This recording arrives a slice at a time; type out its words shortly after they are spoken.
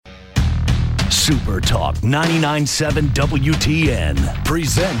Super Talk 99.7 WTN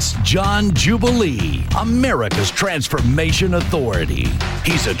presents John Jubilee, America's Transformation Authority.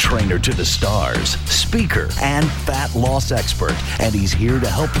 He's a trainer to the stars, speaker, and fat loss expert, and he's here to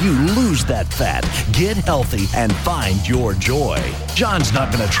help you lose that fat, get healthy, and find your joy. John's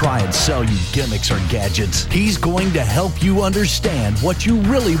not going to try and sell you gimmicks or gadgets. He's going to help you understand what you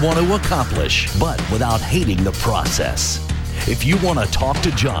really want to accomplish, but without hating the process. If you want to talk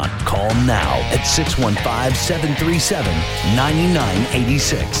to John, call now at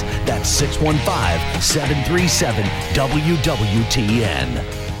 615-737-9986. That's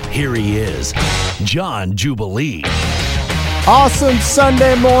 615-737-WWTN. Here he is, John Jubilee. Awesome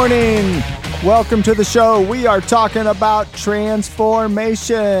Sunday morning. Welcome to the show. We are talking about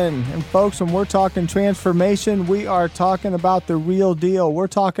transformation. And folks, when we're talking transformation, we are talking about the real deal. We're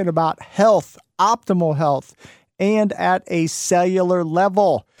talking about health, optimal health, and at a cellular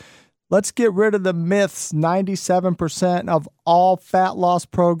level. Let's get rid of the myths. 97% of all fat loss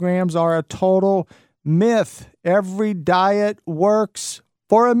programs are a total myth. Every diet works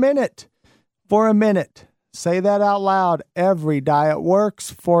for a minute. For a minute. Say that out loud. Every diet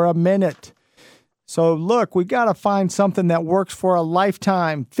works for a minute. So look, we got to find something that works for a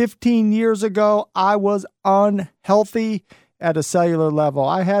lifetime. 15 years ago, I was unhealthy at a cellular level.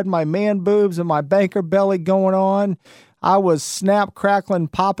 I had my man boobs and my banker belly going on. I was snap, crackling,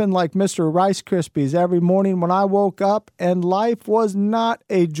 popping like Mr. Rice Krispies every morning when I woke up, and life was not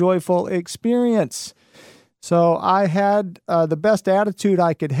a joyful experience. So I had the best attitude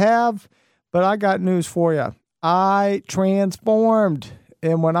I could have, but I got news for you. I transformed,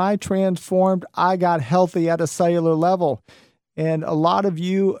 and when I transformed, I got healthy at a cellular level. And a lot of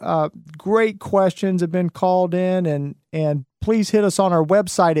you, great questions have been called in, and please hit us on our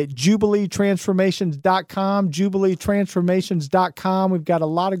website at jubileetransformations.com, jubileetransformations.com. We've got a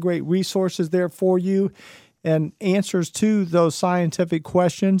lot of great resources there for you and answers to those scientific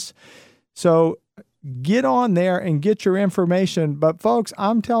questions. So get on there and get your information. But folks,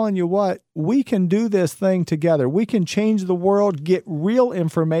 I'm telling you what, we can do this thing together. We can change the world, get real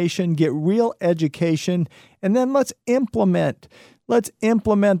information, get real education, and then let's implement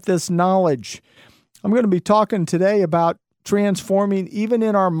this knowledge. I'm going to be talking today about transforming even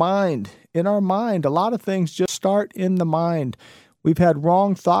in our mind. In our mind, a lot of things just start in the mind. We've had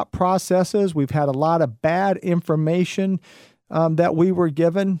wrong thought processes. We've had a lot of bad information that we were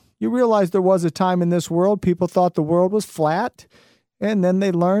given. You realize there was a time in this world people thought the world was flat, and then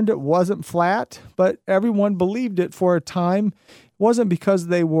they learned it wasn't flat, but everyone believed it for a time. It wasn't because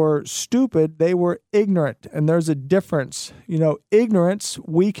they were stupid, they were ignorant, and there's a difference. You know, ignorance,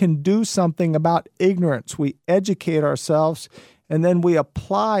 we can do something about ignorance. We educate ourselves, and then we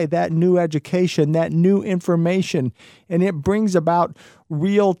apply that new education, that new information, and it brings about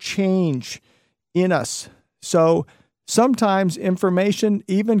real change in us. So sometimes information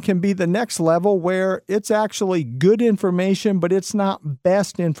even can be the next level where it's actually good information, but it's not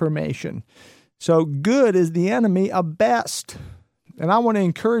best information. So good is the enemy of best. And I want to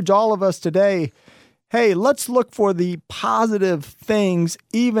encourage all of us today, hey, let's look for the positive things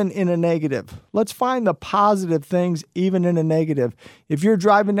even in a negative. Let's find the positive things even in a negative. If you're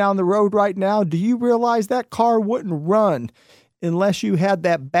driving down the road right now, do you realize that car wouldn't run unless you had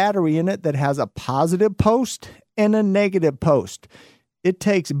that battery in it that has a positive post and a negative post? It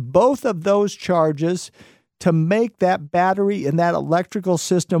takes both of those charges to make that battery and that electrical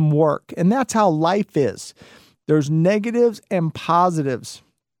system work. And that's how life is. There's negatives and positives.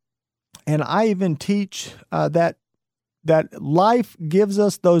 And I even teach that life gives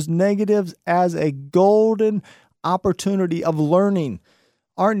us those negatives as a golden opportunity of learning.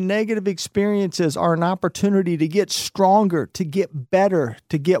 Our negative experiences are an opportunity to get stronger, to get better,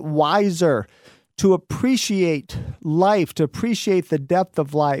 to get wiser, to appreciate life, to appreciate the depth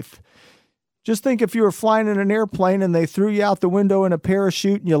of life. Just think if you were flying in an airplane and they threw you out the window in a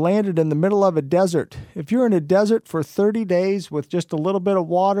parachute and you landed in the middle of a desert. If you're in a desert for 30 days with just a little bit of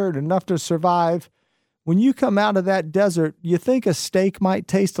water and enough to survive, when you come out of that desert, you think a steak might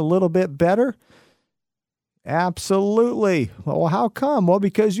taste a little bit better? Absolutely. Well, how come? Well,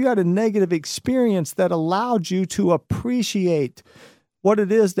 because you had a negative experience that allowed you to appreciate what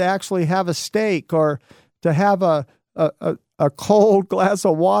it is to actually have a steak or to have a cold glass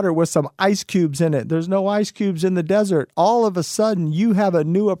of water with some ice cubes in it. There's no ice cubes in the desert. All of a sudden, you have a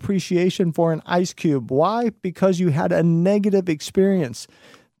new appreciation for an ice cube. Why? Because you had a negative experience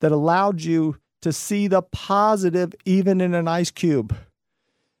that allowed you to see the positive even in an ice cube.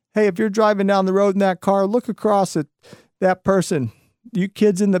 Hey, if you're driving down the road in that car, look across at that person. You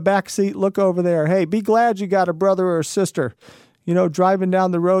kids in the back seat, look over there. Hey, be glad you got a brother or a sister. driving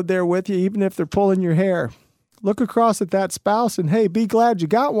down the road there with you, even if they're pulling your hair. Look across at that spouse and, hey, be glad you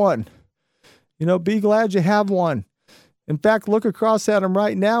got one. Be glad you have one. In fact, look across at them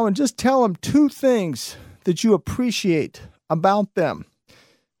right now and just tell them 2 things that you appreciate about them.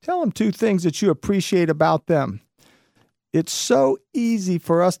 Tell them 2 things that you appreciate about them. It's so easy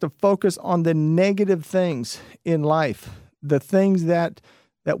for us to focus on the negative things in life, the things that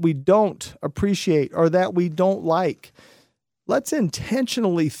we don't appreciate or that we don't like. Let's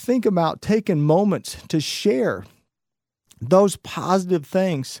intentionally think about taking moments to share those positive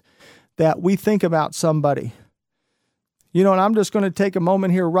things that we think about somebody. And I'm just going to take a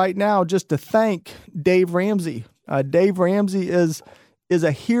moment here right now just to thank Dave Ramsey. Dave Ramsey is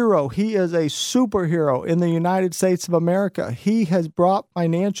a hero. He is a superhero in the United States of America. He has brought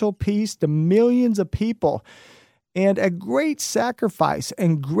financial peace to millions of people and a great sacrifice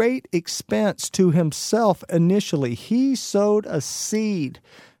and great expense to himself initially. He sowed a seed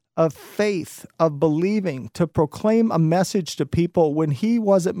of faith, of believing, to proclaim a message to people when he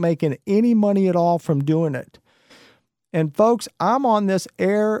wasn't making any money at all from doing it. And folks, I'm on this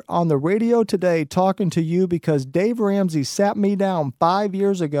air on the radio today talking to you because Dave Ramsey sat me down 5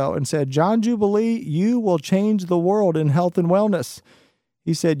 years ago and said, John Jubilee, you will change the world in health and wellness.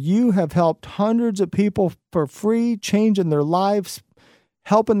 He said, you have helped hundreds of people for free, changing their lives,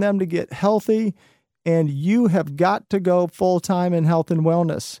 helping them to get healthy, and you have got to go full-time in health and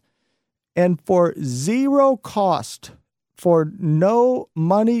wellness. And for zero cost, for no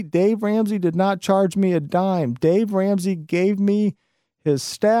money, Dave Ramsey did not charge me a dime. Dave Ramsey gave me his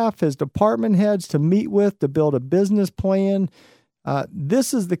staff, his department heads to meet with, to build a business plan.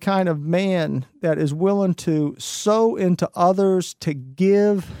 This is the kind of man that is willing to sow into others, to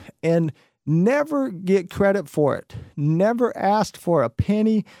give, and never get credit for it. Never asked for a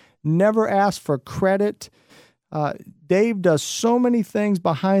penny, never asked for credit. Dave does so many things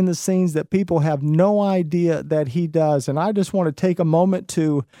behind the scenes that people have no idea that he does. And I just want to take a moment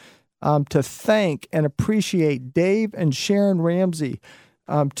to thank and appreciate Dave and Sharon Ramsey,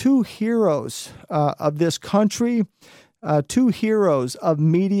 2 heroes of this country, 2 heroes of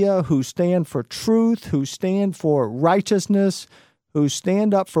media who stand for truth, who stand for righteousness, who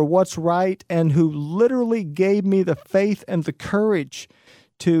stand up for what's right, and who literally gave me the faith and the courage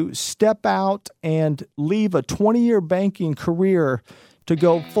to step out and leave a 20-year banking career to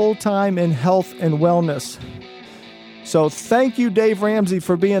go full-time in health and wellness. So thank you, Dave Ramsey,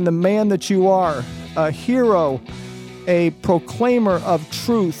 for being the man that you are, a hero, a proclaimer of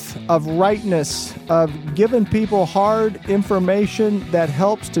truth, of rightness, of giving people hard information that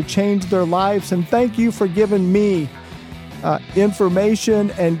helps to change their lives. And thank you for giving me information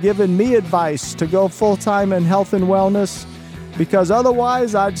and giving me advice to go full-time in health and wellness, because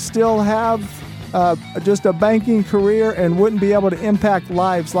otherwise I'd still have just a banking career and wouldn't be able to impact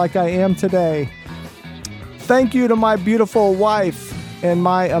lives like I am today. Thank you to my beautiful wife and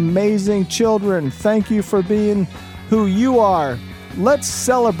my amazing children. Thank you for being who you are. Let's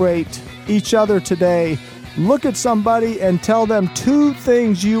celebrate each other today. Look at somebody and tell them 2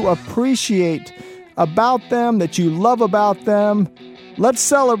 things you appreciate about them, that you love about them. Let's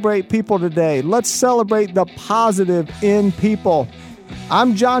celebrate people today. Let's celebrate the positive in people.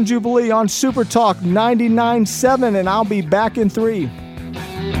 I'm John Jubilee on Super Talk 99.7, and I'll be back in 3.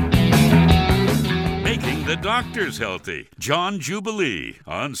 Making the doctors healthy. John Jubilee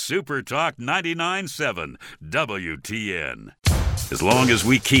on Super Talk 99.7 WTN. As long as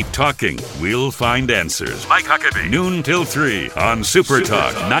we keep talking, we'll find answers. Mike Huckabee, noon till 3 on Super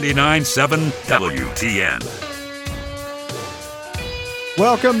Talk 99.7 WTN.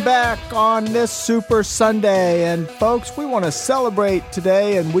 Welcome back on this Super Sunday. And folks, we want to celebrate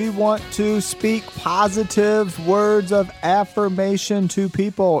today, and we want to speak positive words of affirmation to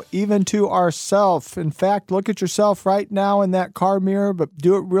people, even to ourselves. In fact, look at yourself right now in that car mirror, but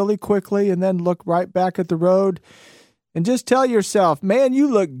do it really quickly and then look right back at the road and just tell yourself, man, you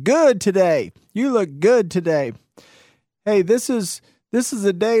look good today. You look good today. Hey, this is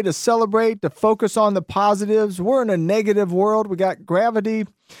a day to celebrate, to focus on the positives. We're in a negative world. We got gravity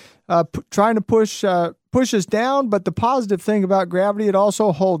trying to push us down, but the positive thing about gravity, it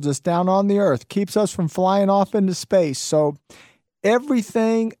also holds us down on the earth, keeps us from flying off into space. So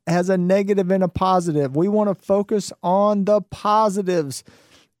everything has a negative and a positive. We want to focus on the positives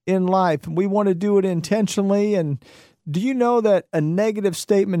in life. We want to do it intentionally. And do you know that a negative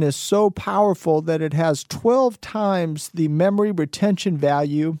statement is so powerful that it has 12 times the memory retention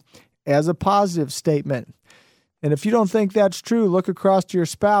value as a positive statement? And if you don't think that's true, look across to your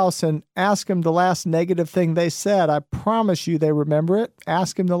spouse and ask them the last negative thing they said. I promise you they remember it.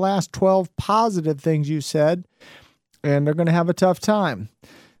 Ask them the last 12 positive things you said. and they're going to have a tough time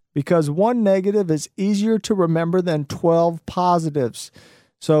because one negative is easier to remember than 12 positives.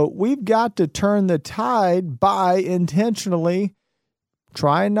 So we've got to turn the tide by intentionally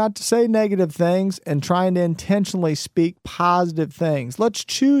trying not to say negative things and trying to intentionally speak positive things. Let's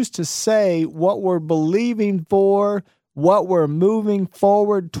choose to say what we're believing for, what we're moving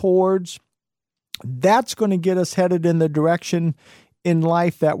forward towards. That's going to get us headed in the direction in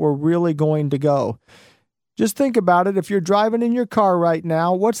life that we're really going to go. Just think about it. If you're driving in your car right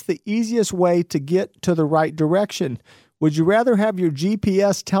now, what's the easiest way to get to the right direction? Would you rather have your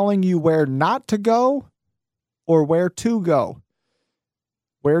GPS telling you where not to go or where to go?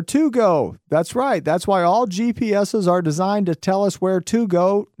 Where to go. That's right. That's why all GPSs are designed to tell us where to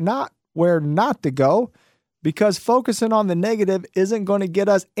go, not where not to go, because focusing on the negative isn't going to get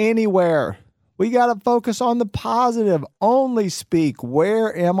us anywhere. We got to focus on the positive. Only speak.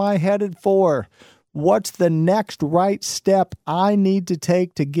 Where am I headed for? What's the next right step I need to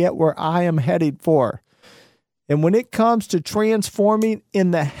take to get where I am headed for? And when it comes to transforming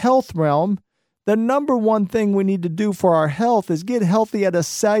in the health realm, the number one thing we need to do for our health is get healthy at a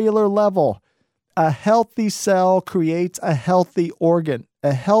cellular level. A healthy cell creates a healthy organ.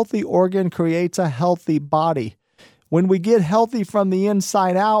 A healthy organ creates a healthy body. When we get healthy from the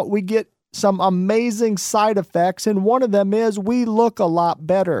inside out, we get some amazing side effects, and one of them is we look a lot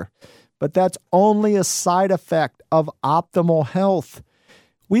better. But that's only a side effect of optimal health.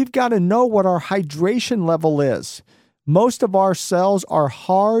 We've got to know what our hydration level is. Most of our cells are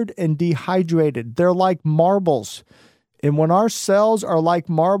hard and dehydrated. They're like marbles. And when our cells are like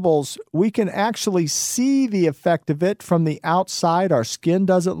marbles, we can actually see the effect of it from the outside. Our skin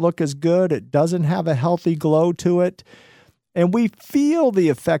doesn't look as good. It doesn't have a healthy glow to it. And we feel the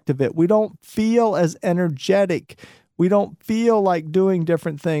effect of it. We don't feel as energetic. We don't feel like doing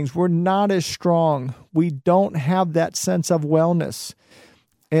different things. We're not as strong. We don't have that sense of wellness.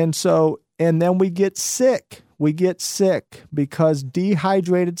 And then we get sick. We get sick because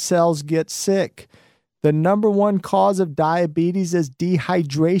dehydrated cells get sick. The number one cause of diabetes is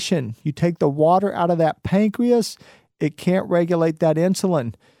dehydration. You take the water out of that pancreas, it can't regulate that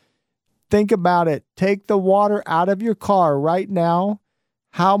insulin. Think about it. Take the water out of your car right now.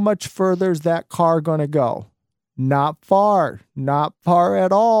 How much further is that car going to go? Not far. Not far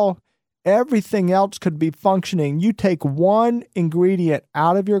at all. Everything else could be functioning. You take one ingredient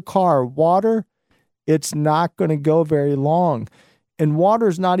out of your car, water, it's not going to go very long. And water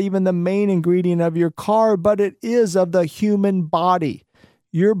is not even the main ingredient of your car, but it is of the human body.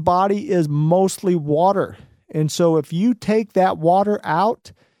 Your body is mostly water. And so if you take that water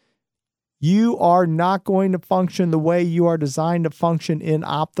out, you are not going to function the way you are designed to function in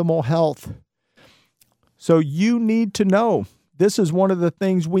optimal health. So you need to know. This is one of the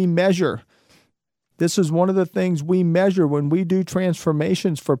things we measure. This is one of the things we measure when we do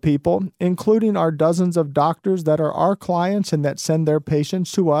transformations for people, including our dozens of doctors that are our clients and that send their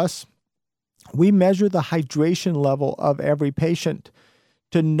patients to us. We measure the hydration level of every patient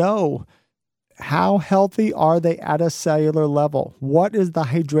to know how healthy are they at a cellular level. What is the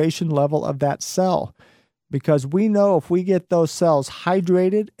hydration level of that cell? Because we know if we get those cells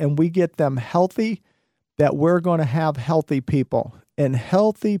hydrated and we get them healthy, that we're going to have healthy people. And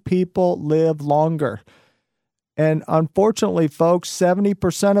healthy people live longer. And unfortunately, folks,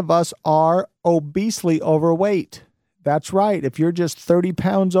 70% of us are obesely overweight. That's right. If you're just 30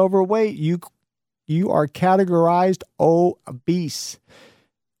 pounds overweight, you are categorized obese.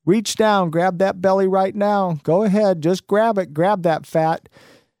 Reach down, grab that belly right now. Go ahead, just grab it, grab that fat.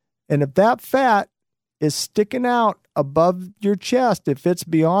 And if that fat is sticking out above your chest, if it's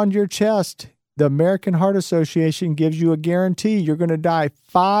beyond your chest, the American Heart Association gives you a guarantee you're going to die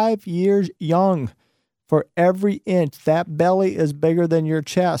 5 years young for every inch. That belly is bigger than your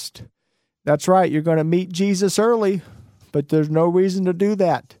chest. That's right. You're going to meet Jesus early, but there's no reason to do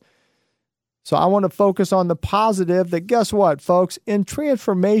that. So I want to focus on the positive that guess what, folks? In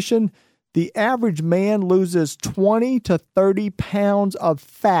transformation, the average man loses 20 to 30 pounds of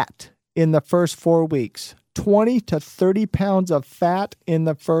fat in the first 4 weeks. 20 to 30 pounds of fat in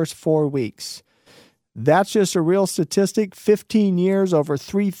the first 4 weeks. That's just a real statistic. 15 years, over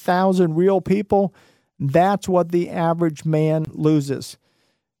 3,000 real people. That's what the average man loses.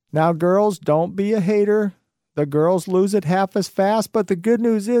 Now, girls, don't be a hater. The girls lose it half as fast, but the good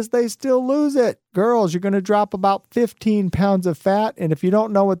news is they still lose it. Girls, you're going to drop about 15 pounds of fat, and if you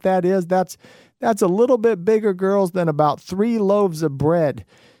don't know what that is, that's a little bit bigger, girls, than about 3 loaves of bread.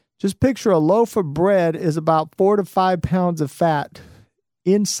 Just picture a loaf of bread is about 4 to 5 pounds of fat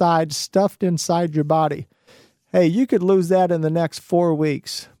stuffed inside your body. Hey, you could lose that in the next 4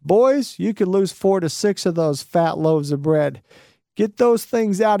 weeks. Boys, you could lose 4 to 6 of those fat loaves of bread. Get those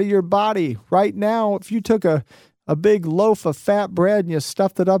things out of your body. Right now, if you took a big loaf of fat bread and you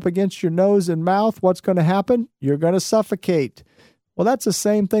stuffed it up against your nose and mouth, what's going to happen? You're going to suffocate. Well, that's the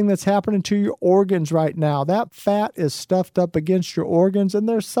same thing that's happening to your organs right now. That fat is stuffed up against your organs and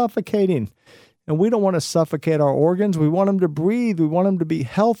they're suffocating. And we don't want to suffocate our organs. We want them to breathe. We want them to be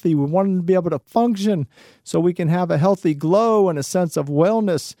healthy. We want them to be able to function so we can have a healthy glow and a sense of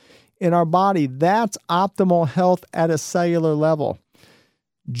wellness in our body. That's optimal health at a cellular level.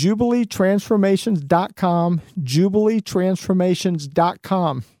 JubileeTransformations.com,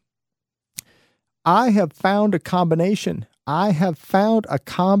 JubileeTransformations.com. I have found a combination.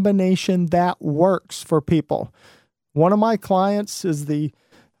 That works for people. One of my clients is the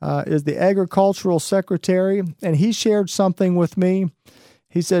agricultural secretary, and he shared something with me.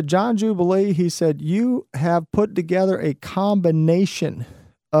 He said, John Jubilee, he said, you have put together a combination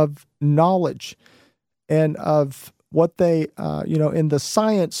of knowledge and of what they, in the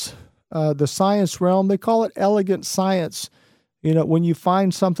science realm, they call it elegant science. When you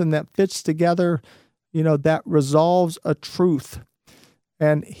find something that fits together, that resolves a truth.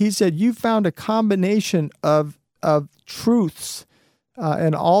 And he said, you found a combination of truths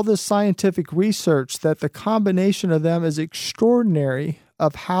and all this scientific research that the combination of them is extraordinary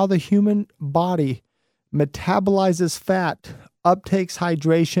of how the human body metabolizes fat, uptakes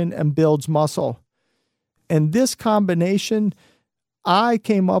hydration, and builds muscle. And this combination I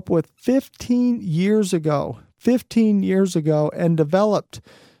came up with 15 years ago, and developed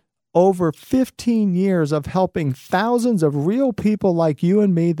over 15 years of helping thousands of real people like you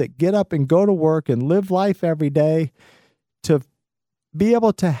and me that get up and go to work and live life every day to be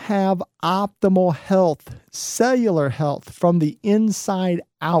able to have optimal health, cellular health from the inside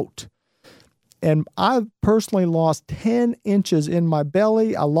out. And I've personally lost 10 inches in my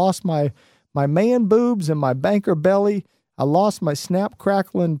belly. I lost my man boobs and my banker belly. I lost my snap,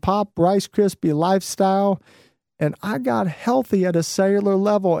 crackle, and pop Rice Krispie lifestyle. And I got healthy at a cellular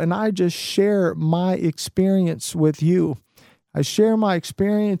level, and I just share my experience with you. I share my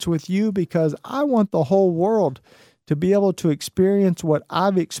experience with you because I want the whole world to be able to experience what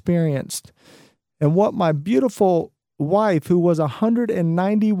I've experienced and what my beautiful wife, who was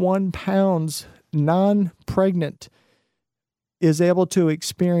 191 pounds non-pregnant, is able to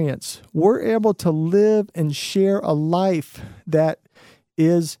experience. We're able to live and share a life that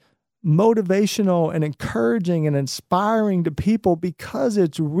is motivational and encouraging and inspiring to people because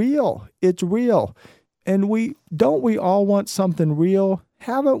it's real. It's real. And we all want something real?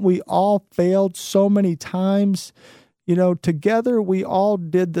 Haven't we all failed so many times? Together we all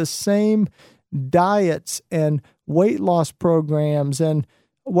did the same diets and weight loss programs. And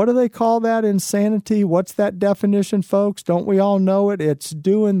what do they call that? Insanity? What's that definition, folks? Don't we all know it? It's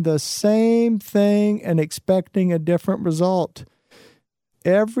doing the same thing and expecting a different result.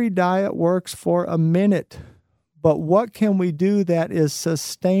 Every diet works for a minute, but what can we do that is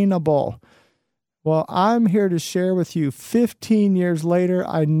sustainable? Well, I'm here to share with you 15 years later,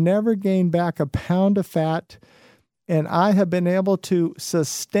 I never gained back a pound of fat, and I have been able to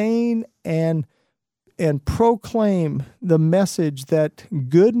sustain and proclaim the message that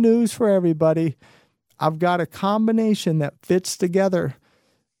good news for everybody. I've got a combination that fits together.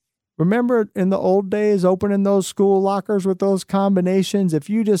 Remember in the old days, opening those school lockers with those combinations? If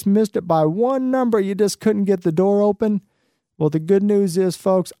you just missed it by one number, you just couldn't get the door open. Well, the good news is,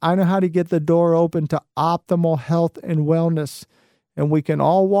 folks, I know how to get the door open to optimal health and wellness. And we can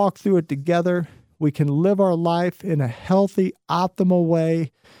all walk through it together. We can live our life in a healthy, optimal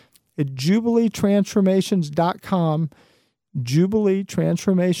way. At JubileeTransformations.com,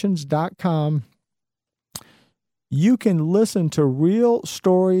 JubileeTransformations.com. You can listen to real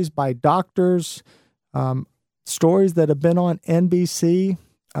stories by doctors, stories that have been on NBC.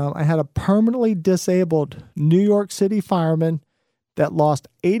 I had a permanently disabled New York City fireman that lost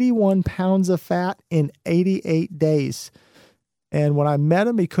 81 pounds of fat in 88 days. And when I met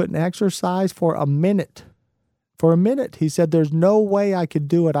him, he couldn't exercise for a minute. For a minute. He said, there's no way I could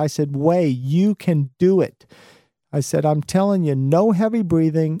do it. I said, you can do it. I said, I'm telling you, no heavy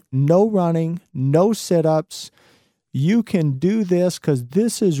breathing, no running, no sit-ups. You can do this because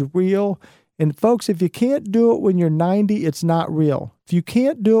this is real. And folks, if you can't do it when you're 90, it's not real. If you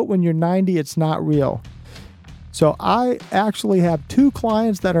can't do it when you're 90, it's not real. So I actually have 2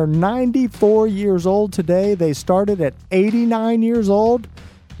 clients that are 94 years old today. They started at 89 years old.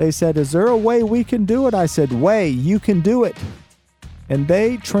 They said, is there a way we can do it? I said, you can do it. And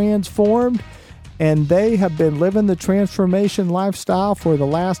they transformed, and they have been living the transformation lifestyle for the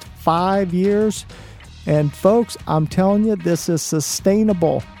last 5 years. And folks, I'm telling you, this is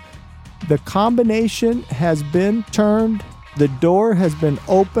sustainable. The combination has been turned. The door has been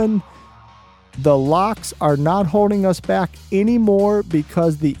opened. The locks are not holding us back anymore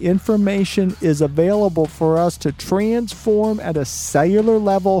because the information is available for us to transform at a cellular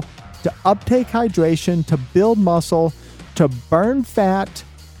level, to uptake hydration, to build muscle, to burn fat,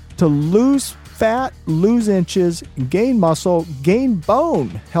 to lose fat, lose inches, gain muscle, gain bone,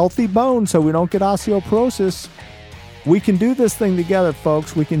 healthy bone so we don't get osteoporosis. We can do this thing together,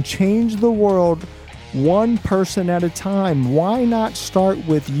 folks. We can change the world one person at a time. Why not start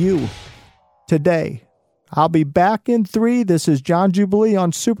with you today? I'll be back in 3. This is John Jubilee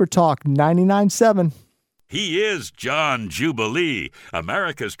on Super Talk 99.7. He is John Jubilee,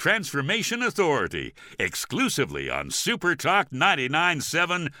 America's Transformation Authority, exclusively on Super Talk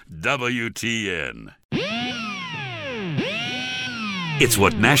 99.7 WTN. It's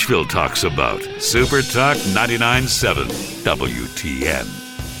what Nashville talks about. Super Talk 99.7 WTN.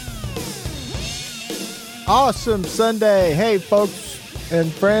 Awesome Sunday. Hey, folks and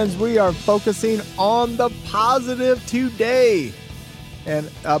friends, we are focusing on the positive today.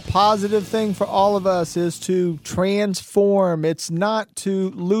 And a positive thing for all of us is to transform. It's not to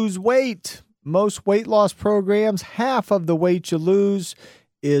lose weight. Most weight loss programs, half of the weight you lose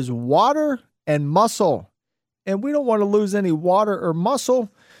is water and muscle. And we don't want to lose any water or muscle.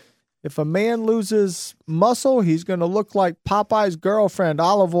 If a man loses muscle, he's going to look like Popeye's girlfriend,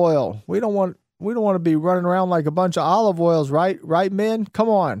 olive oil. We don't want to be running around like a bunch of olive oils, right? Right, men? Come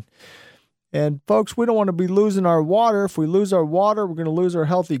on. And folks, we don't want to be losing our water. If we lose our water, we're going to lose our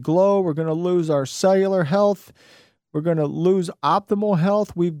healthy glow. We're going to lose our cellular health. We're going to lose optimal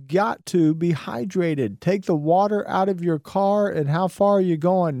health. We've got to be hydrated. Take the water out of your car, and how far are you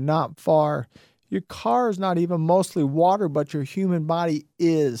going? Not far. Your car is not even mostly water, but your human body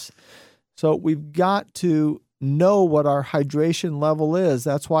is. So we've got to know what our hydration level is.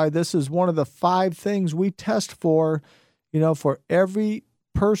 That's why this is one of the 5 things we test for, for every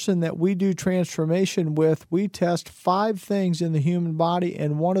person that we do transformation with. We test 5 things in the human body,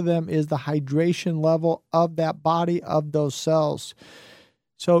 and one of them is the hydration level of that body, of those cells.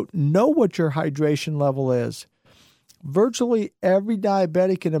 So know what your hydration level is. Virtually every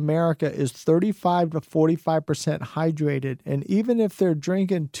diabetic in America is 35 to 45% hydrated. And even if they're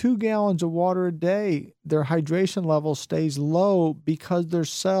drinking 2 gallons of water a day, their hydration level stays low because their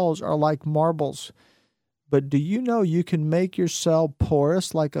cells are like marbles. But do you know you can make your cell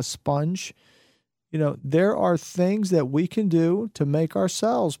porous like a sponge? There are things that we can do to make our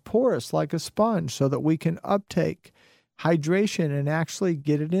cells porous like a sponge so that we can uptake hydration and actually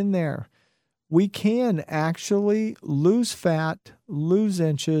get it in there. We can actually lose fat, lose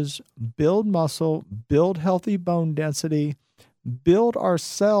inches, build muscle, build healthy bone density, build our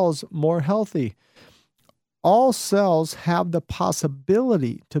cells more healthy. All cells have the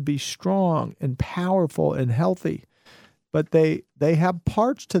possibility to be strong and powerful and healthy, but they have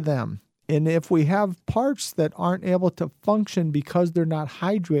parts to them. And if we have parts that aren't able to function because they're not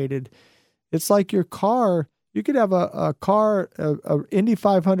hydrated, it's like your car. You could have a car, a Indy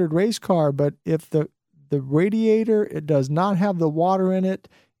 500 race car, but if the radiator, it does not have the water in it,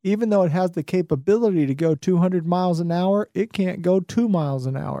 even though it has the capability to go 200 miles an hour, it can't go 2 miles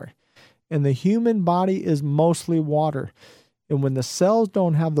an hour. And the human body is mostly water. And when the cells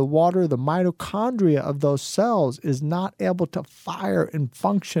don't have the water, the mitochondria of those cells is not able to fire and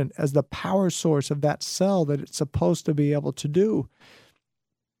function as the power source of that cell that it's supposed to be able to do.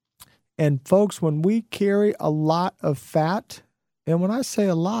 And folks, when we carry a lot of fat, and when I say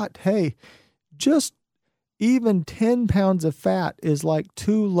a lot, hey, just even 10 pounds of fat is like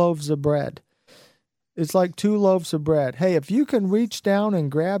 2 loaves of bread. It's like 2 loaves of bread. Hey, if you can reach down and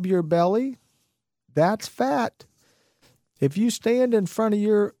grab your belly, that's fat. If you stand in front of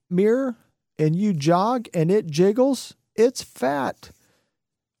your mirror and you jog and it jiggles, it's fat.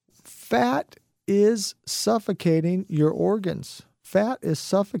 Fat is suffocating your organs. Fat is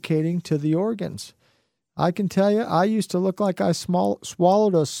suffocating to the organs. I can tell you, I used to look like I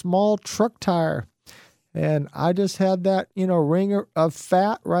swallowed a small truck tire. And I just had that, ring of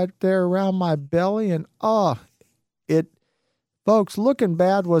fat right there around my belly. And folks, looking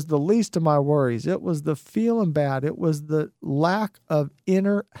bad was the least of my worries. It was the feeling bad. It was the lack of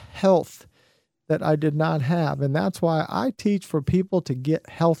inner health that I did not have. And that's why I teach for people to get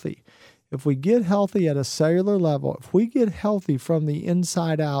healthy. If we get healthy at a cellular level, if we get healthy from the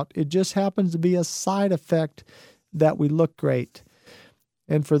inside out, it just happens to be a side effect that we look great.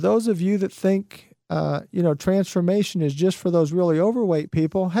 And for those of you that think, transformation is just for those really overweight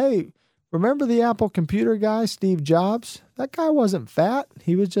people, hey, remember the Apple computer guy, Steve Jobs? That guy wasn't fat.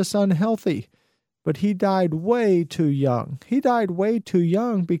 He was just unhealthy. but he died way too young. He died way too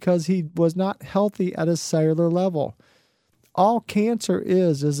young because he was not healthy at a cellular level. All cancer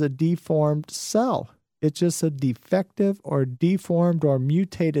is a deformed cell. It's just a defective or deformed or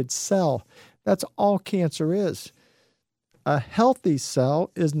mutated cell. That's all cancer is. A healthy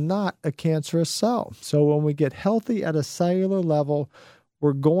cell is not a cancerous cell. So when we get healthy at a cellular level,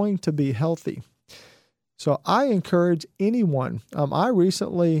 we're going to be healthy. So I encourage anyone. I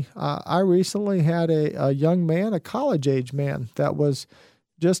recently had a young man, a college-age man, that was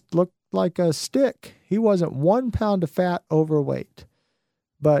just looked like a stick. He wasn't 1 pound of fat overweight,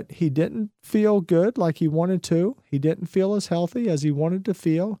 but he didn't feel good like he wanted to. He didn't feel as healthy as he wanted to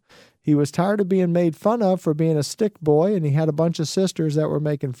feel. He was tired of being made fun of for being a stick boy, and he had a bunch of sisters that were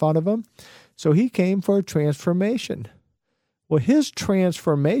making fun of him. So he came for a transformation. Well, his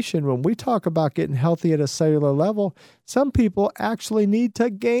transformation, when we talk about getting healthy at a cellular level, some people actually need to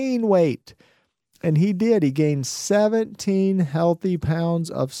gain weight. And he did. He gained 17 healthy pounds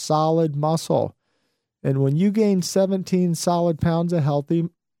of solid muscle. And when you gain 17 solid pounds of healthy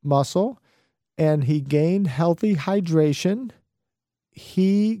muscle, and he gained healthy hydration,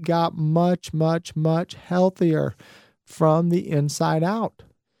 he got much, much, much healthier from the inside out.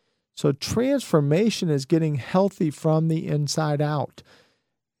 So transformation is getting healthy from the inside out.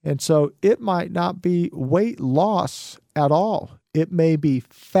 And so it might not be weight loss at all. It may be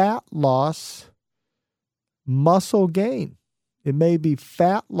fat loss, muscle gain. It may be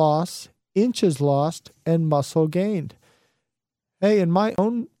fat loss, inches lost, and muscle gained. Hey, in my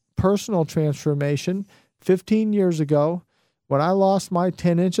own personal transformation, 15 years ago, when I lost my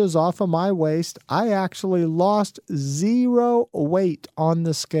 10 inches off of my waist, I actually lost 0 weight on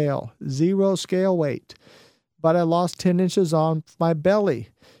the scale, 0 scale weight. But I lost 10 inches on my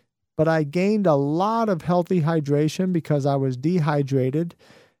belly. But I gained a lot of healthy hydration because I was dehydrated,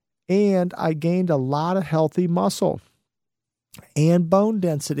 and I gained a lot of healthy muscle and bone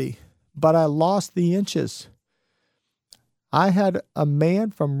density. But I lost the inches. I had a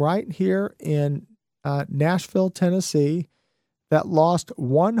man from right here in Nashville, Tennessee, that lost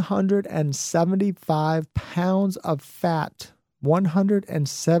 175 pounds of fat,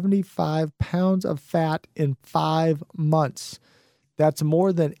 175 pounds of fat in 5 months. That's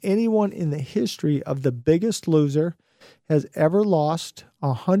more than anyone in the history of The Biggest Loser has ever lost.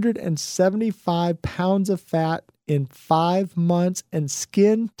 175 pounds of fat in 5 months, and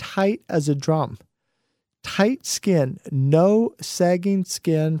skin tight as a drum. Tight skin, no sagging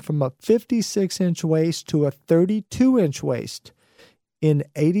skin, from a 56-inch waist to a 32-inch waist in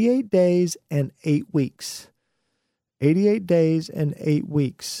 88 days and 8 weeks. 88 days and 8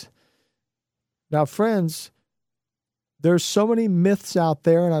 weeks. Now, friends, there's so many myths out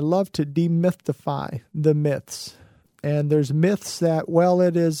there, and I love to demystify the myths. And there's myths that, well,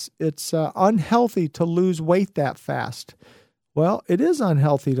 it's unhealthy to lose weight that fast. Well, it is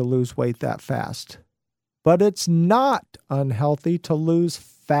unhealthy to lose weight that fast. But it's not unhealthy to lose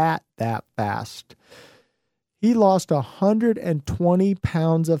fat that fast. He lost 120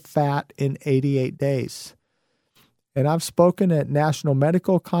 pounds of fat in 88 days. And I've spoken at national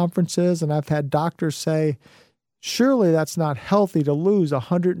medical conferences, and I've had doctors say, surely that's not healthy to lose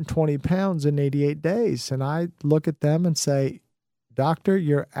 120 pounds in 88 days. And I look at them and say, Doctor,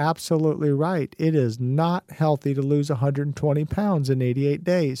 you're absolutely right. It is not healthy to lose 120 pounds in 88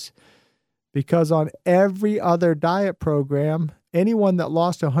 days. Because on every other diet program, anyone that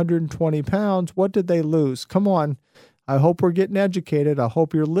lost 120 pounds, what did they lose? Come on. I hope we're getting educated. I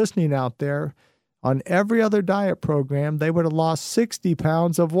hope you're listening out there. On every other diet program, they would have lost 60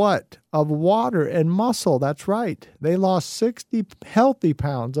 pounds of what? Of water and muscle. That's right. They lost 60 healthy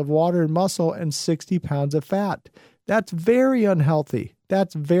pounds of water and muscle and 60 pounds of fat. That's very unhealthy.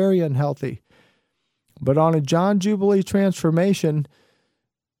 That's very unhealthy. But on a John Jubilee transformation,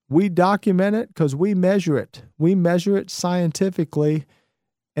 we document it because we measure it. We measure it scientifically.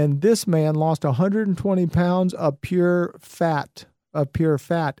 And this man lost 120 pounds of pure fat.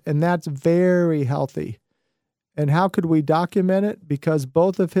 And that's very healthy. And how could we document it? Because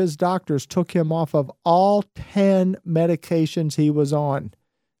both of his doctors took him off of all 10 medications he was on.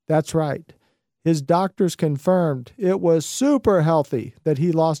 That's right. His doctors confirmed it was super healthy that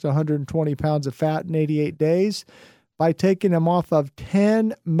he lost 120 pounds of fat in 88 days by taking him off of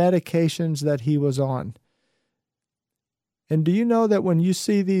 10 medications that he was on. And do you know that when you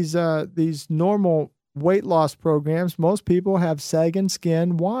see these normal weight loss programs, most people have sagging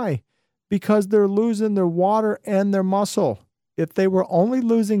skin? Why? Because they're losing their water and their muscle. If they were only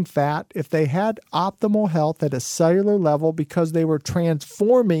losing fat, if they had optimal health at a cellular level because they were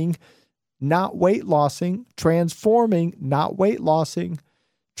transforming, not weight lossing, transforming, not weight lossing,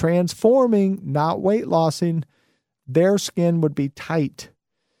 transforming, not weight lossing, their skin would be tight.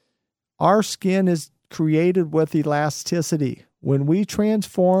 Our skin is created with elasticity. When we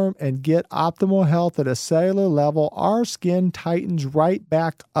transform and get optimal health at a cellular level, our skin tightens right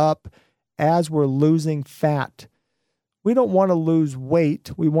back up as we're losing fat. We don't want to lose weight.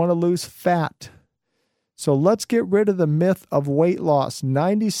 We want to lose fat. So let's get rid of the myth of weight loss.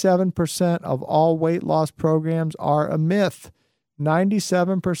 97% of all weight loss programs are a myth.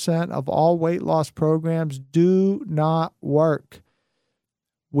 97% of all weight loss programs do not work.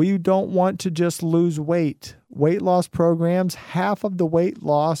 We don't want to just lose weight. Weight loss programs, half of the weight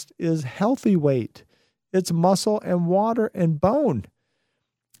lost is healthy weight. It's muscle and water and bone.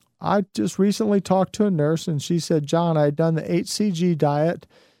 I just recently talked to a nurse and she said, John, I had done the HCG diet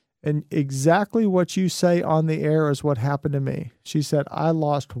and exactly what you say on the air is what happened to me. She said, I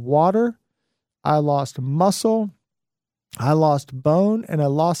lost water, I lost muscle, I lost bone, and I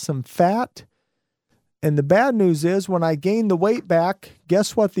lost some fat. And the bad news is when I gained the weight back,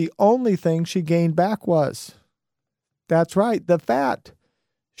 guess what the only thing she gained back was? That's right, the fat.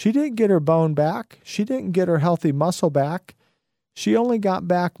 She didn't get her bone back. She didn't get her healthy muscle back. She only got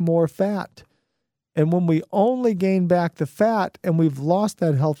back more fat. And when we only gain back the fat and we've lost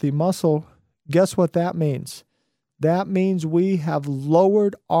that healthy muscle, guess what that means? That means we have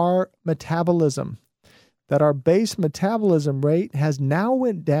lowered our metabolism. That our base metabolism rate has now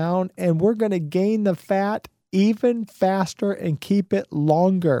went down and we're going to gain the fat even faster and keep it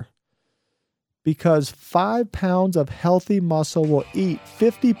longer. Because 5 pounds of healthy muscle will eat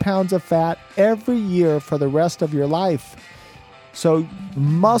 50 pounds of fat every year for the rest of your life. So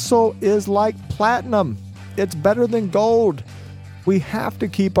muscle is like platinum. It's better than gold. We have to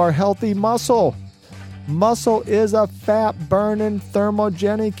keep our healthy muscle. Muscle is a fat-burning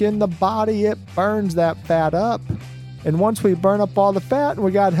thermogenic in the body. It burns that fat up. And once we burn up all the fat and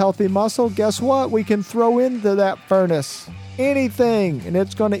we got healthy muscle, guess what? We can throw into that furnace anything, and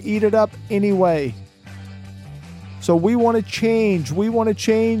it's going to eat it up anyway. So we want to change. We want to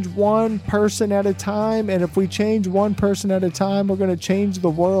change one person at a time. And if we change one person at a time, we're going to change the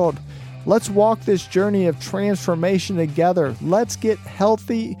world. Let's walk this journey of transformation together. Let's get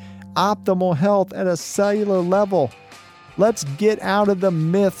healthy, optimal health at a cellular level. Let's get out of the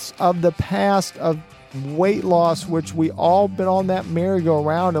myths of the past of weight loss, which we all been on that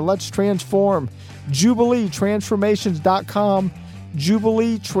merry-go-round, and let's transform. JubileeTransformations.com.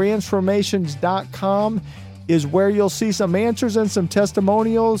 JubileeTransformations.com is where you'll see some answers and some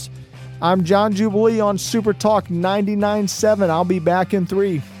testimonials. I'm John Jubilee on Super Talk 99.7. I'll be back in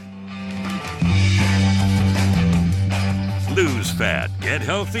 3. Lose fat, get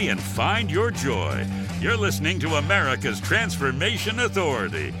healthy, and find your joy. You're listening to America's Transformation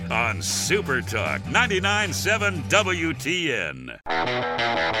Authority on Super Talk 99.7 WTN.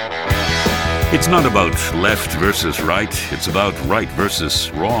 It's not about left versus right. It's about right versus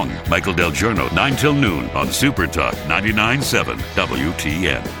wrong. Michael Del Giorno, 9 till noon on Super Talk 99.7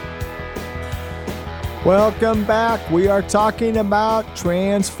 WTN. Welcome back. We are talking about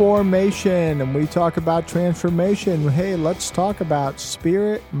transformation. And we talk about transformation. Hey, let's talk about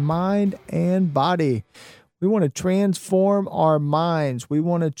spirit, mind, and body. We want to transform our minds. We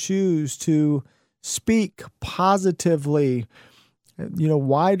want to choose to speak positively. You know,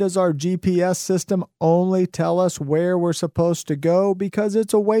 why does our GPS system only tell us where we're supposed to go? Because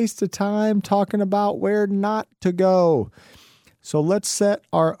it's a waste of time talking about where not to go. So let's set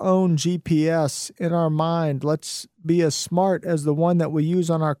our own GPS in our mind. Let's be as smart as the one that we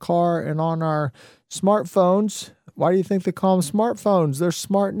use on our car and on our smartphones. Why do you think they call them smartphones? They're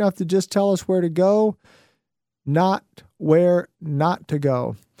smart enough to just tell us where to go, not where not to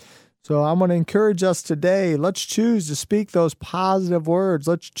go. So I'm going to encourage us today. Let's choose to speak those positive words.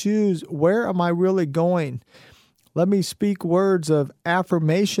 Let's choose, where am I really going? Let me speak words of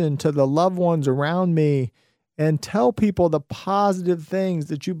affirmation to the loved ones around me and tell people the positive things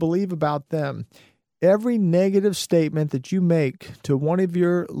that you believe about them. Every negative statement that you make to one of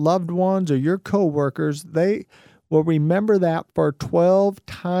your loved ones or your coworkers, they will remember that for 12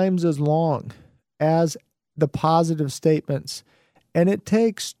 times as long as the positive statements. And it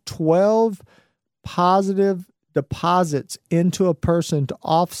takes 12 positive deposits into a person to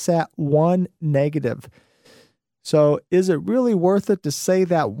offset one negative. So is it really worth it to say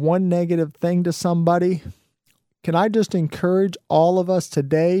that one negative thing to somebody? Can I just encourage all of us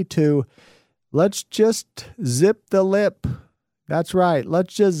today to let's just zip the lip. That's right.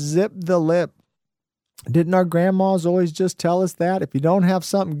 Let's just zip the lip. Didn't our grandmas always just tell us that? If you don't have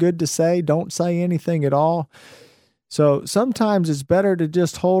something good to say, don't say anything at all. So sometimes it's better to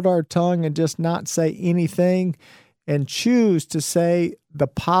just hold our tongue and just not say anything. and choose to say the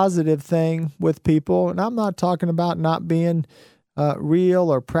positive thing with people. And I'm not talking about not being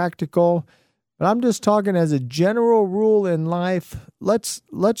real or practical, but I'm just talking as a general rule in life. Let's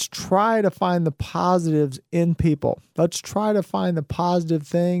try to find the positives in people. Let's try to find the positive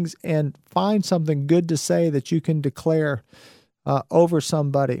things and find something good to say that you can declare over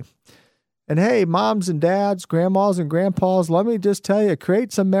somebody. And hey, moms and dads, grandmas and grandpas, let me just tell you,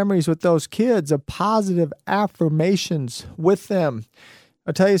 create some memories with those kids of positive affirmations with them.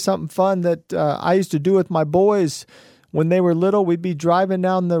 I'll tell you something fun that I used to do with my boys when they were little. We'd be driving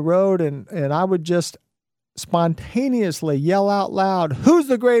down the road and I would just spontaneously yell out loud, "Who's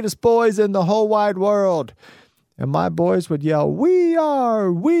the greatest boys in the whole wide world?" And my boys would yell, "We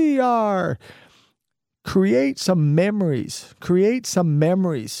are, we are." Create some memories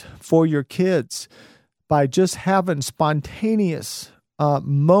for your kids by just having spontaneous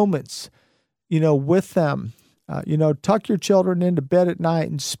moments, with them. Tuck your children into bed at night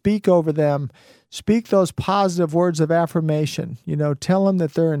and speak over them. Speak those positive words of affirmation. Tell them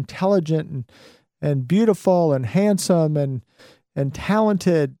that they're intelligent and beautiful and handsome and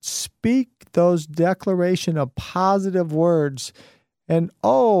talented. Speak those declaration of positive words. And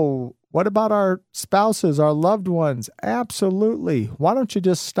what about our spouses, our loved ones? Absolutely. Why don't you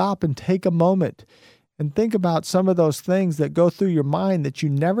just stop and take a moment and think about some of those things that go through your mind that you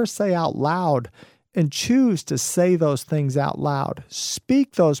never say out loud, and choose to say those things out loud.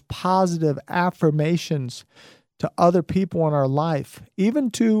 Speak those positive affirmations to other people in our life, even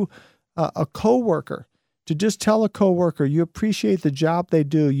to a coworker. To just tell a coworker you appreciate the job they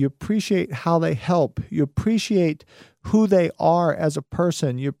do, you appreciate how they help, you appreciate who they are as a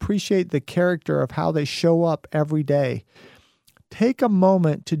person, you appreciate the character of how they show up every day. Take a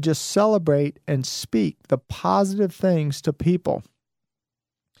moment to just celebrate and speak the positive things to people.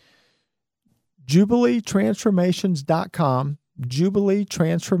 JubileeTransformations.com,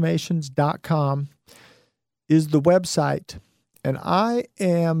 JubileeTransformations.com is the website, and I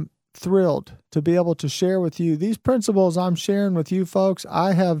am thrilled to be able to share with you these principles I'm sharing with you folks.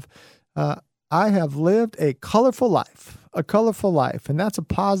 I have lived a colorful life, and that's a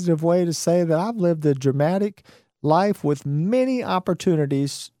positive way to say that I've lived a dramatic life with many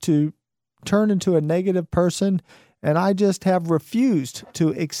opportunities to turn into a negative person, and I just have refused to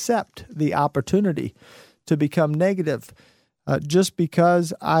accept the opportunity to become negative just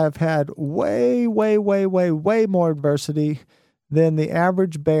because I have had way more adversity than the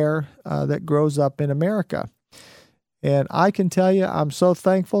average bear that grows up in America. And I can tell you, I'm so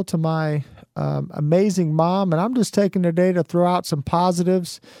thankful to my amazing mom, and I'm just taking the day to throw out some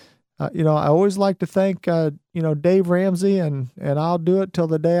positives. I always like to thank, Dave Ramsey, and I'll do it till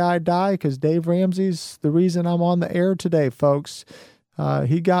the day I die, because Dave Ramsey's the reason I'm on the air today, folks.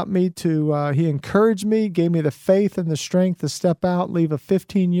 He got me to, he encouraged me, gave me the faith and the strength to step out, leave a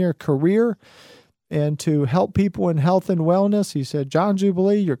 15-year career, and to help people in health and wellness. He said, "John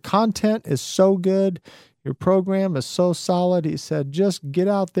Jubilee, your content is so good. Your program is so solid." He said, "Just get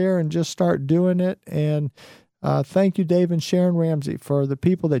out there and just start doing it." And thank you, Dave and Sharon Ramsey, for the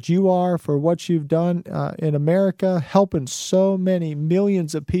people that you are, for what you've done in America, helping so many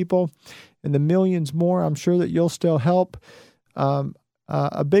millions of people, and the millions more I'm sure that you'll still help.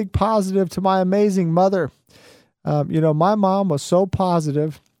 A big positive to my amazing mother. My mom was so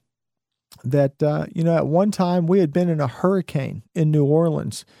positive that, at one time we had been in a hurricane in New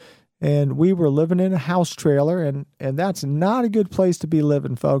Orleans, and we were living in a house trailer, and that's not a good place to be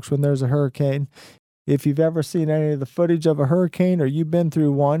living, folks, when there's a hurricane. If you've ever seen any of the footage of a hurricane or you've been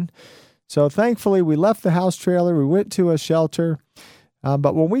through one. So thankfully, we left the house trailer. We went to a shelter.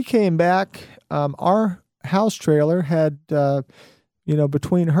 But when we came back, our house trailer had,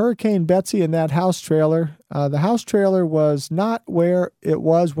 between Hurricane Betsy and that house trailer, the house trailer was not where it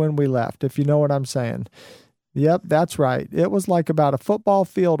was when we left, if you know what I'm saying. Yep, that's right. It was like about a football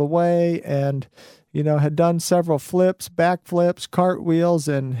field away, and had done several flips, backflips, cartwheels,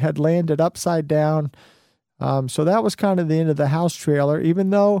 and had landed upside down. So that was kind of the end of the house trailer, even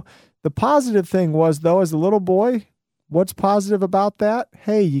though the positive thing was, though, as a little boy, what's positive about that?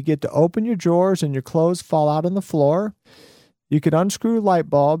 Hey, you get to open your drawers and your clothes fall out on the floor. You can unscrew light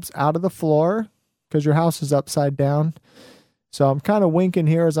bulbs out of the floor because your house is upside down. So I'm kind of winking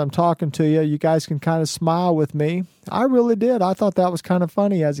here as I'm talking to you. You guys can kind of smile with me. I really did. I thought that was kind of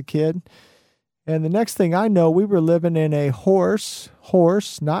funny as a kid. And the next thing I know, we were living in a horse,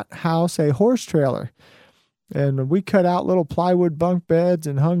 not house, a horse trailer. And we cut out little plywood bunk beds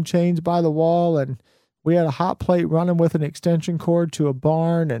and hung chains by the wall. And we had a hot plate running with an extension cord to a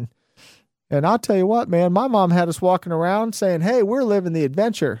barn. And I'll tell you what, man, my mom had us walking around saying, hey, we're living the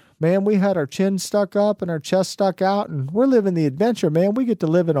adventure. Man, we had our chin stuck up and our chest stuck out, and we're living the adventure, man. We get to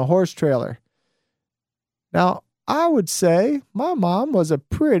live in a horse trailer. Now, I would say my mom was a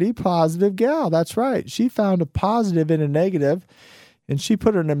pretty positive gal. That's right. She found a positive in a negative, and she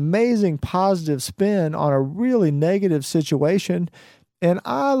put an amazing positive spin on a really negative situation, and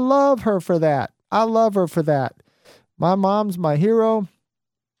I love her for that. I love her for that. My mom's my hero.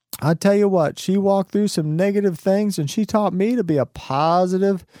 I tell you what, she walked through some negative things, and she taught me to be a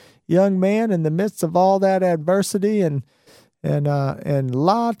positive young man in the midst of all that adversity, and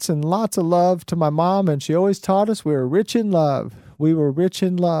lots and lots of love to my mom. And she always taught us we were rich in love. We were rich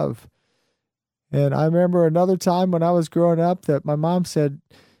in love. And I remember another time when I was growing up that my mom said,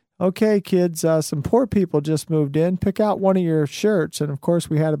 okay, kids, some poor people just moved in. Pick out one of your shirts. And of course,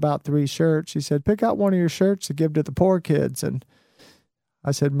 we had about 3 shirts. She said, pick out one of your shirts to give to the poor kids. And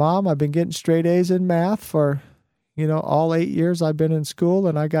I said, Mom, I've been getting straight A's in math for, all 8 years I've been in school,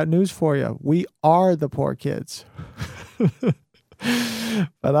 and I got news for you. We are the poor kids. But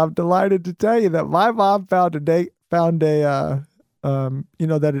I'm delighted to tell you that my mom found that a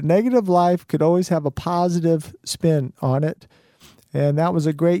negative life could always have a positive spin on it. And that was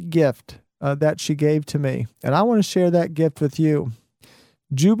a great gift that she gave to me. And I want to share that gift with you.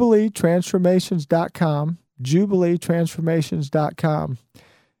 JubileeTransformations.com. JubileeTransformations.com.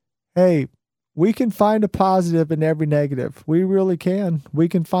 Hey, we can find a positive in every negative. We really can. We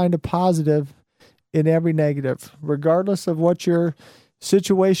can find a positive in every negative, regardless of what your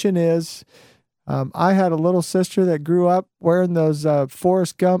situation is. I had a little sister that grew up wearing those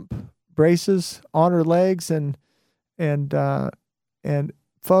Forrest Gump braces on her legs, and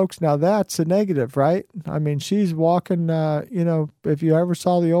folks, now that's a negative, right? I mean, she's walking. If you ever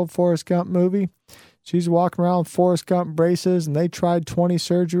saw the old Forrest Gump movie, she's walking around with Forrest Gump braces, and they tried 20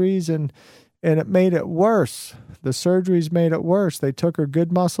 surgeries, and it made it worse. The surgeries made it worse. They took her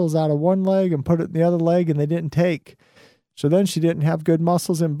good muscles out of one leg and put it in the other leg, and they didn't take. So then she didn't have good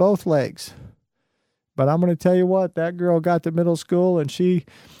muscles in both legs. But I'm going to tell you what, that girl got to middle school, and she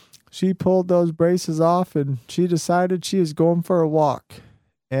pulled those braces off, and she decided she was going for a walk.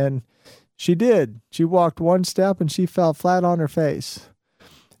 And she did. She walked one step, and she fell flat on her face.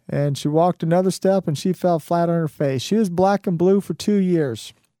 And she walked another step, and she fell flat on her face. She was black and blue for 2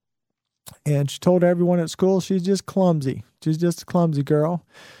 years. And she told everyone at school she's just clumsy. She's just a clumsy girl.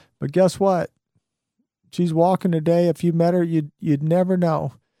 But guess what? She's walking today. If you met her, you'd never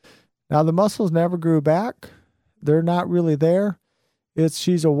know. Now, the muscles never grew back. They're not really there.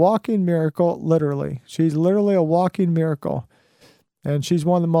 She's a walking miracle, literally. She's literally a walking miracle. And she's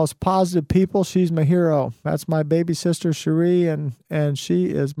one of the most positive people. She's my hero. That's my baby sister, Cherie, and she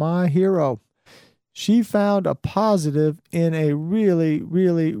is my hero. She found a positive in a really,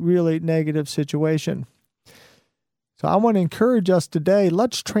 really, really negative situation. So I want to encourage us today,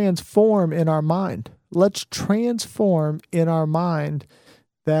 let's transform in our mind. Let's transform in our mind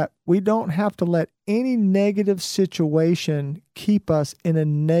that we don't have to let any negative situation keep us in a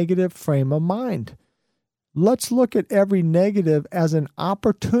negative frame of mind. Let's look at every negative as an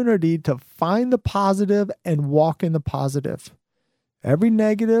opportunity to find the positive and walk in the positive. Every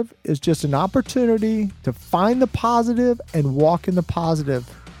negative is just an opportunity to find the positive and walk in the positive.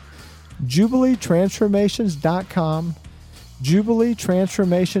 JubileeTransformations.com.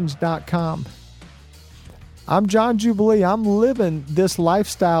 JubileeTransformations.com. I'm John Jubilee. I'm living this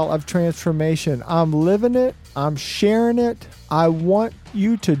lifestyle of transformation. I'm living it. I'm sharing it. I want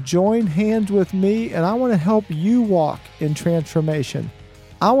you to join hands with me, and I want to help you walk in transformation.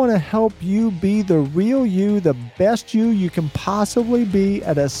 I want to help you be the real you, the best you can possibly be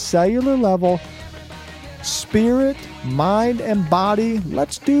at a cellular level, spirit, mind, and body.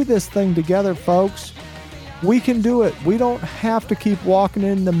 Let's do this thing together, folks. We can do it. We don't have to keep walking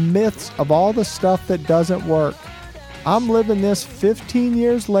in the myths of all the stuff that doesn't work. I'm living this 15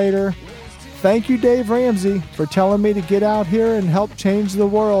 years later. Thank you, Dave Ramsey, for telling me to get out here and help change the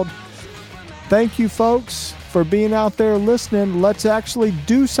world. Thank you, folks, for being out there listening. Let's actually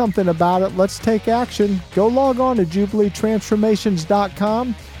do something about it. Let's take action. Go log on to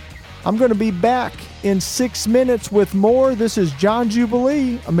JubileeTransformations.com. I'm going to be back in 6 minutes with more. This is John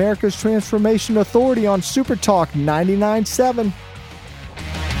Jubilee, America's Transformation Authority on Super Talk 99.7.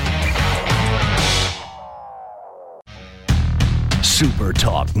 Super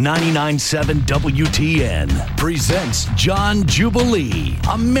Talk 99.7 WTN presents John Jubilee,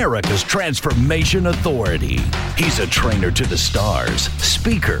 America's Transformation Authority. He's a trainer to the stars,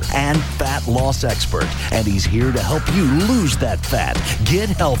 speaker, and fat loss expert, and he's here to help you lose that fat, get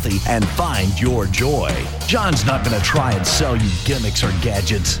healthy, and find your joy. John's not going to try and sell you gimmicks or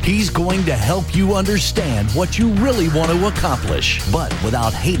gadgets. He's going to help you understand what you really want to accomplish, but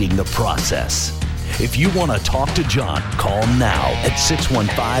without hating the process. If you want to talk to John, call now at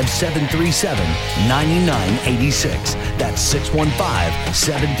 615-737-9986. That's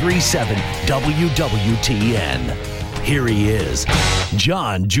 615-737-WWTN. Here he is,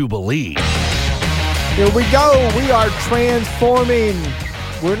 John Jubilee. Here we go. We are transforming.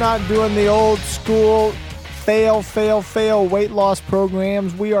 We're not doing the old school fail weight loss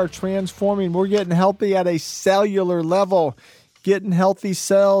programs. We are transforming. We're getting healthy at a cellular level. Getting healthy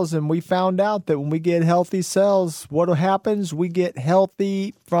cells, and we found out that when we get healthy cells, what happens? We get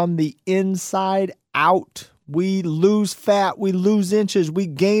healthy from the inside out. We lose fat, we lose inches, we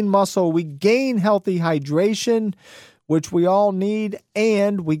gain muscle, we gain healthy hydration, which we all need,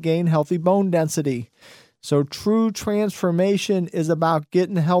 and we gain healthy bone density. So true transformation is about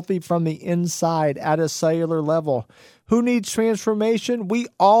getting healthy from the inside at a cellular level. Who needs transformation? We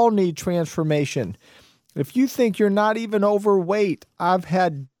all need transformation. If you think you're not even overweight, I've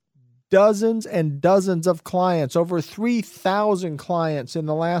had dozens and dozens of clients, over 3,000 clients in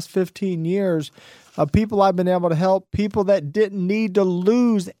the last 15 years of people I've been able to help, people that didn't need to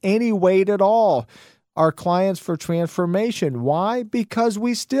lose any weight at all, are clients for transformation. Why? Because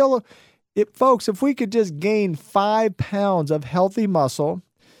we still, folks, if we could just gain 5 pounds of healthy muscle,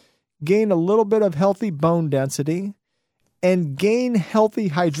 gain a little bit of healthy bone density, and gain healthy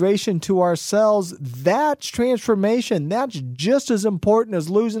hydration to our cells, that's transformation. That's just as important as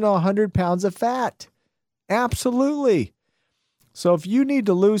losing 100 pounds of fat. Absolutely. So if you need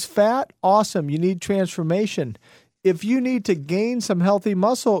to lose fat, awesome. You need transformation. If you need to gain some healthy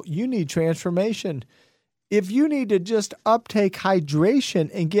muscle, you need transformation. If you need to just uptake hydration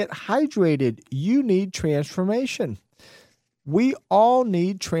and get hydrated, you need transformation. We all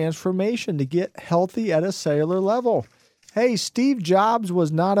need transformation to get healthy at a cellular level. Hey, Steve Jobs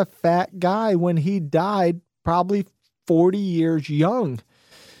was not a fat guy when he died, probably 40 years young.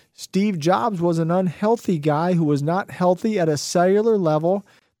 Steve Jobs was an unhealthy guy who was not healthy at a cellular level,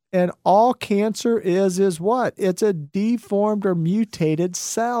 and all cancer is what? It's a deformed or mutated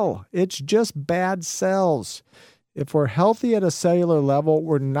cell. It's just bad cells. If we're healthy at a cellular level,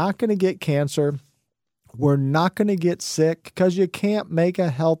 we're not going to get cancer. We're not going to get sick because you can't make a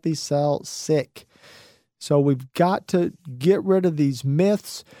healthy cell sick. So we've got to get rid of these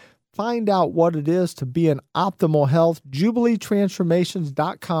myths, find out what it is to be in optimal health.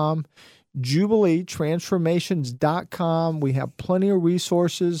 JubileeTransformations.com, JubileeTransformations.com. We have plenty of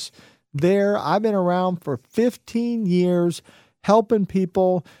resources there. I've been around for 15 years helping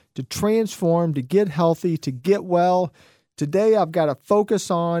people to transform, to get healthy, to get well. Today I've got to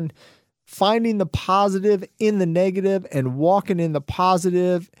focus on finding the positive in the negative and walking in the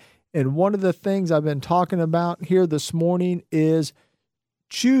positive. And one of the things I've been talking about here this morning is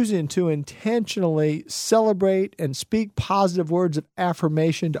choosing to intentionally celebrate and speak positive words of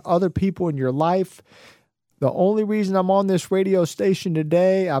affirmation to other people in your life. The only reason I'm on this radio station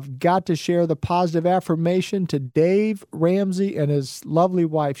today, I've got to share the positive affirmation to Dave Ramsey and his lovely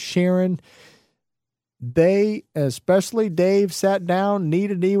wife, Sharon. They, especially Dave, sat down knee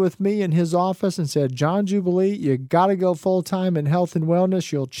to knee with me in his office and said, John Jubilee, you got to go full-time in health and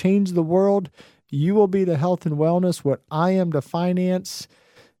wellness. You'll change the world. You will be to health and wellness what I am to finance.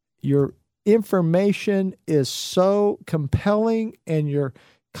 Your information is so compelling and your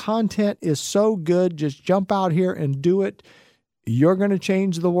content is so good. Just jump out here and do it. You're going to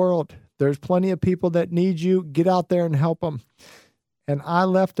change the world. There's plenty of people that need you. Get out there and help them. And I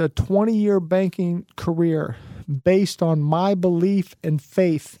left a 20-year banking career based on my belief and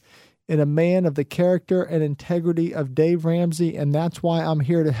faith in a man of the character and integrity of Dave Ramsey, and that's why I'm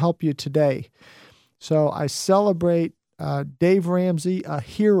here to help you today. So I celebrate Dave Ramsey, a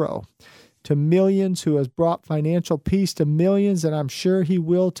hero to millions who has brought financial peace to millions, and I'm sure he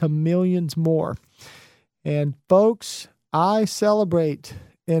will to millions more. And folks, I celebrate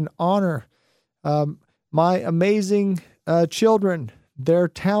and honor my amazing children. They're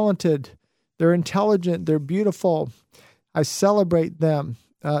talented, they're intelligent, they're beautiful. I celebrate them.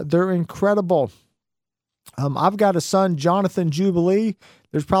 They're incredible. I've got a son, Jonathan Jubilee.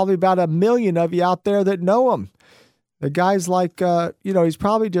 There's probably about 1 million of you out there that know him. The guy's like, he's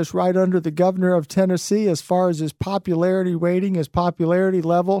probably just right under the governor of Tennessee as far as his popularity rating, his popularity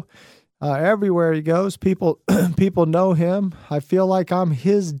level. Everywhere he goes, people know him. I feel like I'm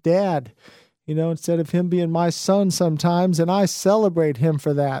his dad, instead of him being my son sometimes, and I celebrate him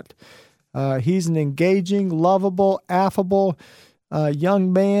for that. He's an engaging, lovable, affable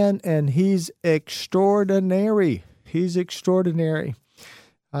young man, and he's extraordinary. He's extraordinary.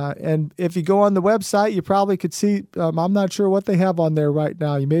 And if you go on the website, you probably could see, I'm not sure what they have on there right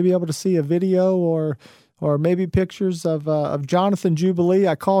now. You may be able to see a video or maybe pictures of Jonathan Jubilee.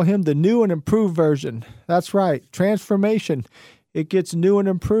 I call him the new and improved version. That's right. Transformation. It gets new and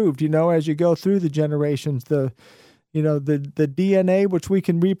improved, as you go through the generations. The DNA, which we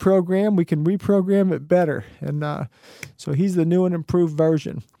can reprogram it better. And so he's the new and improved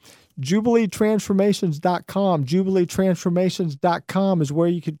version. JubileeTransformations.com. JubileeTransformations.com is where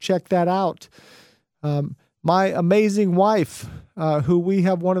you can check that out. My amazing wife, who we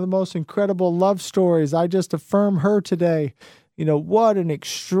have one of the most incredible love stories. I just affirm her today. What an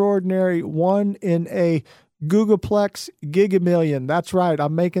extraordinary one in a Googleplex Gigamillion. That's right.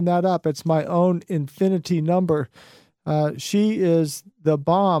 I'm making that up. It's my own infinity number. She is the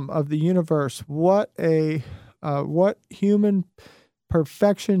bomb of the universe. What human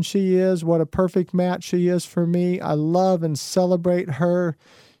perfection she is. What a perfect match she is for me. I love and celebrate her.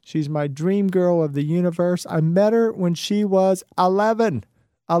 She's my dream girl of the universe. I met her when she was 11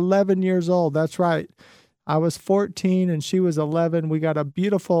 years old. That's right. I was 14 and she was 11. We got a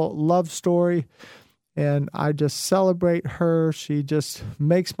beautiful love story, and I just celebrate her. She just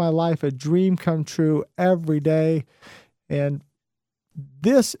makes my life a dream come true every day. And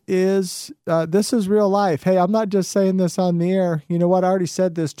this is real life. Hey, I'm not just saying this on the air. You know what? I already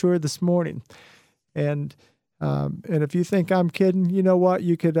said this to her this morning. And if you think I'm kidding, you know what?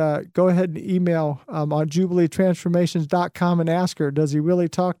 You could go ahead and email on JubileeTransformations.com and ask her, does he really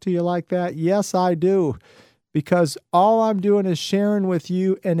talk to you like that? Yes, I do. Because all I'm doing is sharing with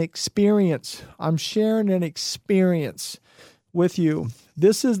you an experience. I'm sharing an experience with you.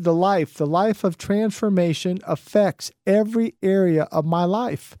 This is the life. The life of transformation affects every area of my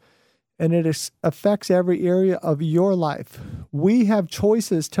life, and it affects every area of your life. We have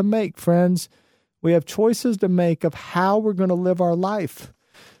choices to make, friends. We have choices to make of how we're going to live our life.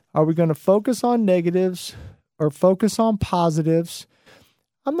 Are we going to focus on negatives or focus on positives?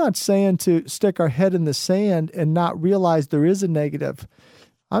 I'm not saying to stick our head in the sand and not realize there is a negative.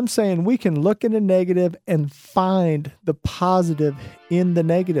 I'm saying we can look at a negative and find the positive in the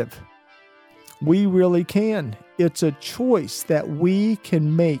negative. We really can. It's a choice that we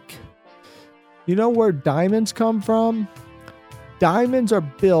can make. You know where diamonds come from? Diamonds are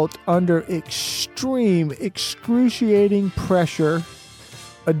built under extreme, excruciating pressure.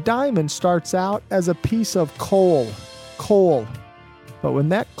 A diamond starts out as a piece of coal. But when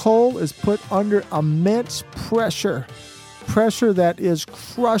that coal is put under immense pressure that is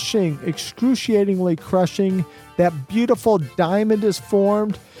crushing, excruciatingly crushing, that beautiful diamond is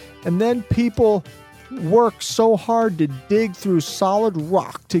formed. And then people work so hard to dig through solid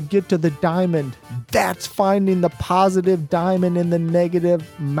rock to get to the diamond. That's finding the positive diamond in the negative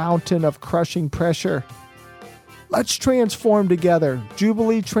mountain of crushing pressure. Let's transform together.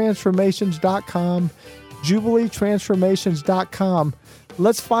 JubileeTransformations.com. JubileeTransformations.com.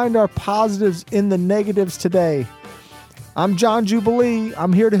 Let's find our positives in the negatives today. I'm John Jubilee.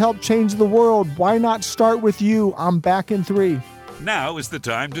 I'm here to help change the world. Why not start with you? I'm back in 3. Now is the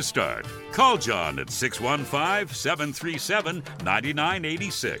time to start. Call John at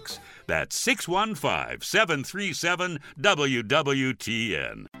 615-737-9986. That's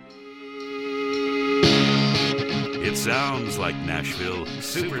 615-737-WWTN. It sounds like Nashville.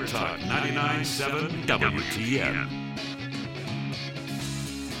 Super Talk 99.7 WTN.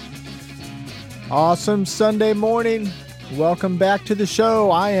 Awesome Sunday morning. Welcome back to the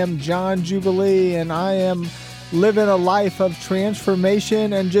show. I am John Jubilee, and I am living a life of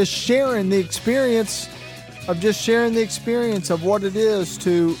transformation and just sharing the experience of what it is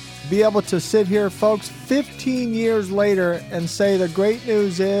to be able to sit here, folks, 15 years later and say the great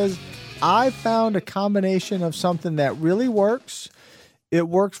news is I found a combination of something that really works. It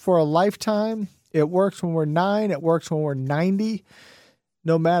works for a lifetime. It works when we're 9. It works when we're 90.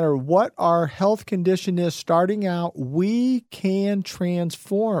 No matter what our health condition is starting out, we can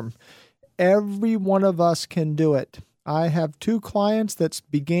transform. Every one of us can do it. I have 2 clients that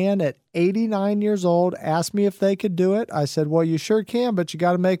began at 89 years old, asked me if they could do it. I said, well, you sure can, but you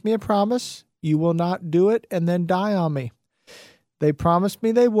got to make me a promise. You will not do it and then die on me. They promised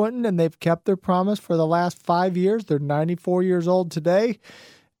me they wouldn't, and they've kept their promise for the last 5 years. They're 94 years old today,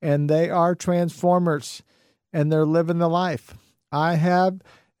 and they are transformers, and they're living the life. I have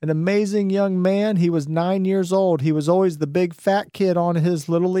an amazing young man. He was 9 years old. He was always the big fat kid on his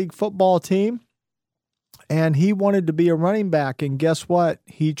little league football team. And he wanted to be a running back. And guess what?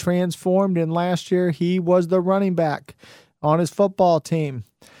 He transformed, and last year he was the running back on his football team.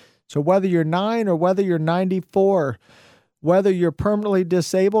 So whether you're 9 or whether you're 94, whether you're permanently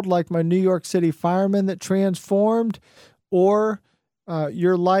disabled like my New York City fireman that transformed, or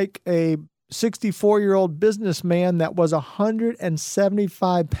you're like a 64-year-old businessman that was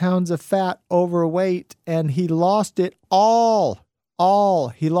 175 pounds of fat overweight, and he lost it all.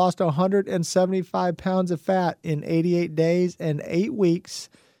 He lost 175 pounds of fat in 88 days and 8 weeks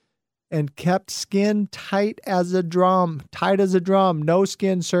and kept skin tight as a drum, no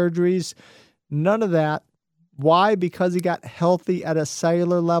skin surgeries, none of that. Why? Because he got healthy at a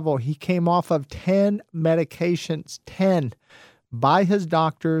cellular level. He came off of 10 medications, 10, by his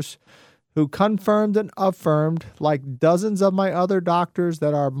doctors, who confirmed and affirmed, like dozens of my other doctors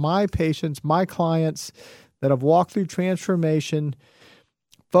that are my patients, my clients that have walked through transformation.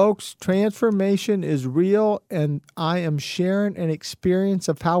 Folks, transformation is real, and I am sharing an experience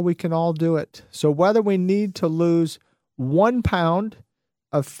of how we can all do it. So whether we need to lose 1 pound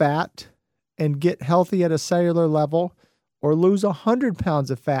of fat and get healthy at a cellular level, or lose 100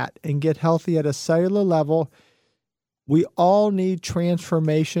 pounds of fat and get healthy at a cellular level, we all need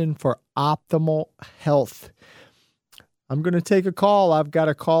transformation for optimal health. I'm going to take a call. I've got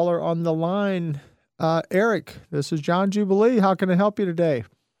a caller on the line. Eric, this is John Jubilee. How can I help you today?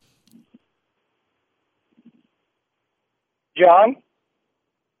 John?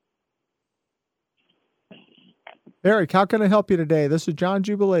 Eric, how can I help you today? This is John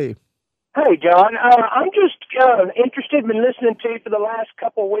Jubilee. Hey, John. I'm just interested, been listening to you for the last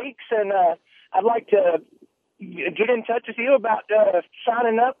couple of weeks, and I'd like to get in touch with you about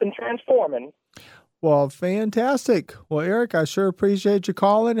signing up and transforming. Well, fantastic. Well, Eric, I sure appreciate you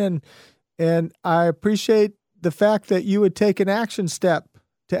calling, and I appreciate the fact that you would take an action step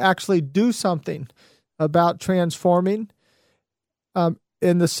to actually do something about transforming. And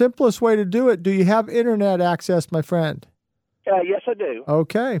the simplest way to do it, do you have internet access, my friend? Yes, I do.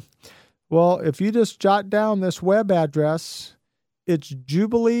 Okay. Well, if you just jot down this web address, it's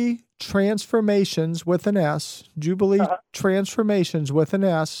Jubilee Transformations with an S, Jubilee Transformations with an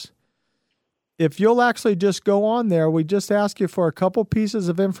S. If you'll actually just go on there, we just ask you for a couple pieces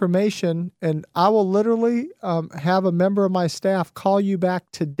of information, and I will literally have a member of my staff call you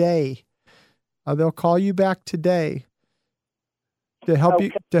back today. They'll call you back today to help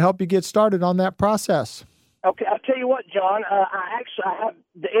you get started on that process. Okay, I'll tell you what, John. I have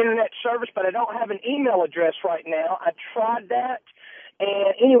the internet service, but I don't have an email address right now. I tried that,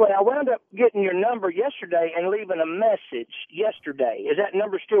 and anyway, I wound up getting your number yesterday and leaving a message yesterday. Is that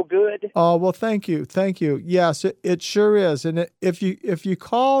number still good? Oh, well, thank you. Yes, it sure is. And if you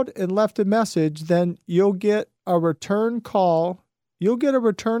called and left a message, then you'll get a return call. You'll get a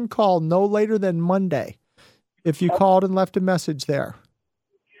return call no later than Monday if you called and left a message there.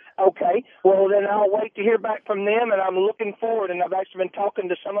 Okay. Well, then I'll wait to hear back from them, and I'm looking forward. And I've actually been talking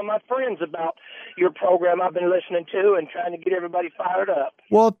to some of my friends about your program I've been listening to and trying to get everybody fired up.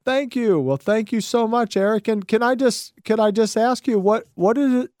 Well, thank you. Well, thank you so much, Eric. And can I just ask you what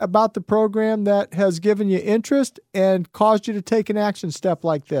is it about the program that has given you interest and caused you to take an action step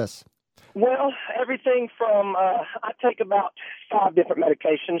like this? Well, everything from I take about 5 different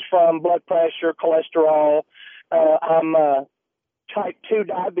medications, from blood pressure, cholesterol. I'm type 2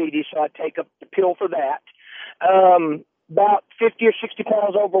 diabetes, so I take a pill for that. About 50 or 60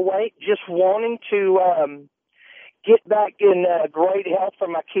 pounds overweight, just wanting to get back in great health for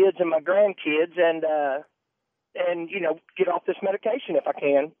my kids and my grandkids, and get off this medication if I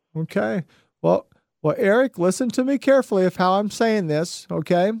can. Okay. Well, Eric, listen to me carefully of how I'm saying this,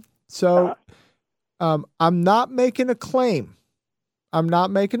 okay? So I'm not making a claim.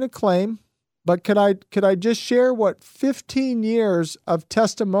 But could I just share what 15 years of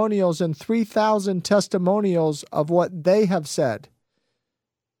testimonials and 3,000 testimonials of what they have said?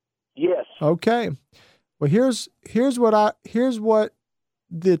 Yes. Okay. Well, here's what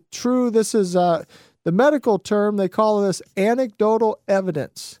this is the medical term, they call this anecdotal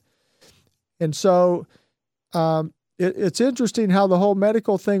evidence. And so it's interesting how the whole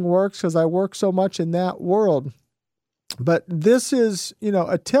medical thing works, because I work so much in that world. But this is,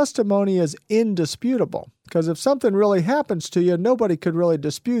 a testimony is indisputable, because if something really happens to you, nobody could really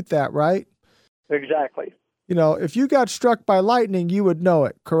dispute that, right? Exactly. If you got struck by lightning, you would know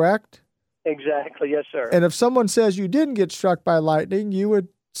it, correct? Exactly. Yes, sir. And if someone says you didn't get struck by lightning, you would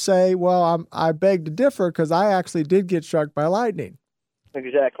say, well, I beg to differ, because I actually did get struck by lightning.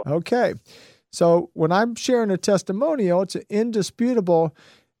 Exactly. Okay. So when I'm sharing a testimonial, it's indisputable.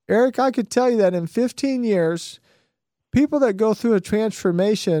 Eric, I could tell you that in 15 years, people that go through a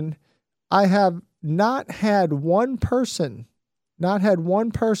transformation, I have not had one person that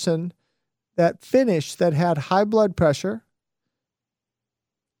finished that had high blood pressure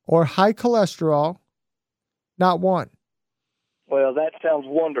or high cholesterol. Not one. Well, that sounds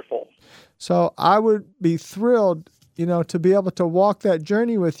wonderful. So I would be thrilled, to be able to walk that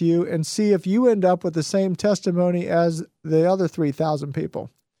journey with you and see if you end up with the same testimony as the other 3,000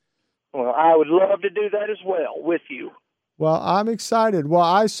 people. Well, I would love to do that as well with you. Well, I'm excited. Well,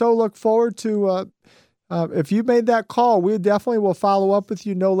 I so look forward to, if you made that call, we definitely will follow up with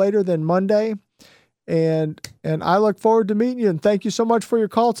you no later than Monday. And I look forward to meeting you. And thank you so much for your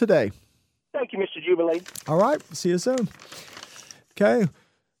call today. Thank you, Mr. Jubilee. All right. See you soon. Okay.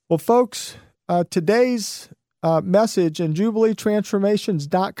 Well, folks, today's message in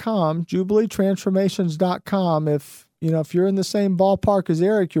JubileeTransformations.com, JubileeTransformations.com. If you're in the same ballpark as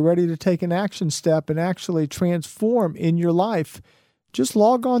Eric, you're ready to take an action step and actually transform in your life, just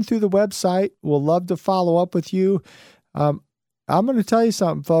log on through the website. We'll love to follow up with you. I'm going to tell you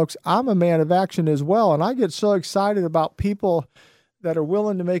something, folks. I'm a man of action as well, and I get so excited about people that are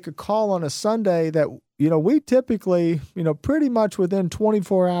willing to make a call on a Sunday that, we typically, pretty much within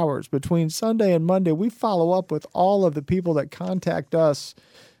 24 hours between Sunday and Monday, we follow up with all of the people that contact us,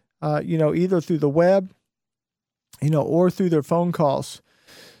 either through the web, or through their phone calls.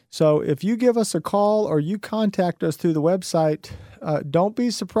 So if you give us a call or you contact us through the website, don't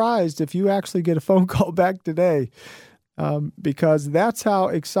be surprised if you actually get a phone call back today, because that's how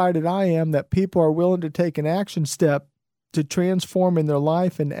excited I am that people are willing to take an action step to transform in their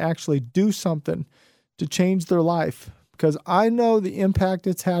life and actually do something to change their life. Because I know the impact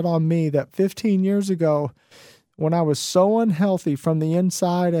it's had on me that 15 years ago, when I was so unhealthy from the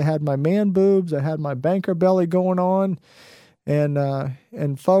inside, I had my man boobs, I had my banker belly going on.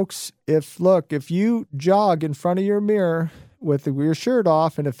 And folks, if you jog in front of your mirror with your shirt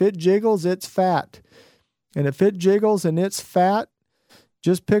off, and if it jiggles, it's fat. And if it jiggles and it's fat,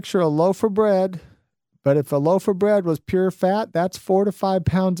 just picture a loaf of bread. But if a loaf of bread was pure fat, that's 4 to 5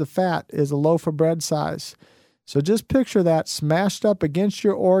 pounds of fat is a loaf of bread size. So just picture that smashed up against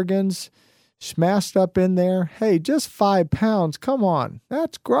your organs, smashed up in there. Hey, just 5 pounds. Come on.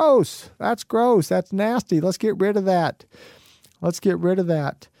 That's gross. That's gross. That's nasty. Let's get rid of that. Let's get rid of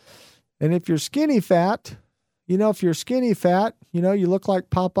that. And if you're skinny fat, you look like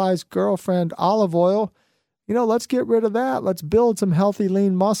Popeye's girlfriend, Olive Oil. Let's get rid of that. Let's build some healthy,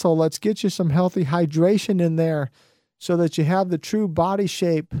 lean muscle. Let's get you some healthy hydration in there so that you have the true body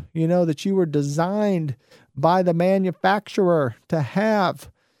shape, that you were designed by the manufacturer to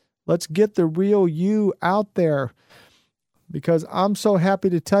have. Let's get the real you out there, because I'm so happy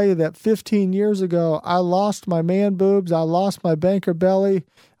to tell you that 15 years ago, I lost my man boobs. I lost my banker belly.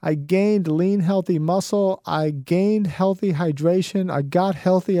 I gained lean, healthy muscle. I gained healthy hydration. I got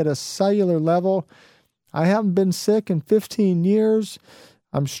healthy at a cellular level. I haven't been sick in 15 years.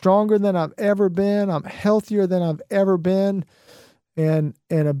 I'm stronger than I've ever been. I'm healthier than I've ever been. And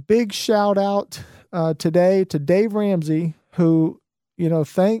a big shout out today to Dave Ramsey, who,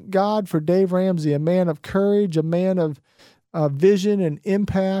 thank God for Dave Ramsey, a man of courage, a man of vision and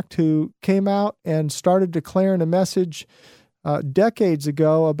impact, who came out and started declaring a message decades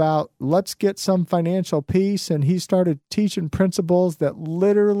ago about let's get some financial peace. And he started teaching principles that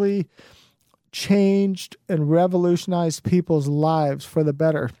literally changed and revolutionized people's lives for the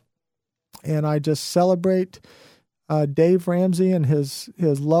better. And I just celebrate Dave Ramsey and his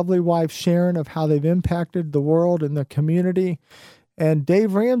lovely wife Sharon of how they've impacted the world and the community. And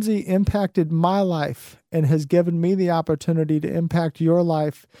Dave Ramsey impacted my life and has given me the opportunity to impact your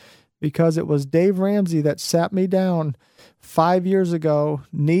life, because it was Dave Ramsey that sat me down 5 years ago,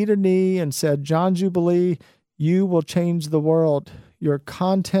 knee to knee, and said, John Jubilee, you will change the world. Your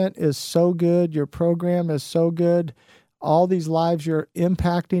content is so good. Your program is so good. All these lives you're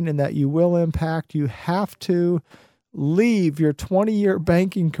impacting and that you will impact, you have to leave your 20-year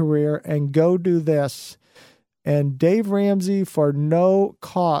banking career and go do this. And Dave Ramsey, for no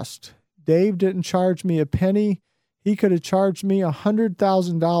cost, Dave didn't charge me a penny. He could have charged me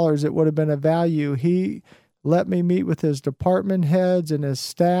 $100,000. It would have been a value. He let me meet with his department heads and his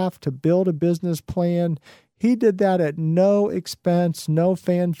staff to build a business plan. He did that at no expense, no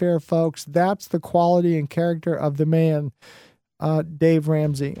fanfare, folks. That's the quality and character of the man, Dave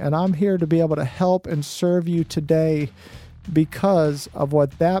Ramsey. And I'm here to be able to help and serve you today because of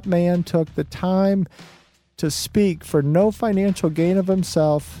what that man took the time to speak for no financial gain of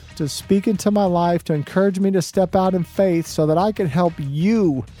himself, to speak into my life, to encourage me to step out in faith so that I could help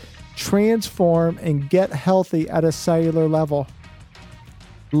you transform and get healthy at a cellular level.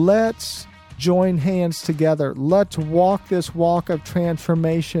 Let's join hands together. Let's walk this walk of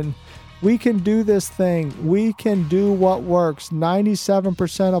transformation. We can do this thing. We can do what works.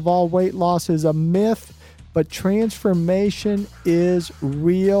 97% of all weight loss is a myth, but transformation is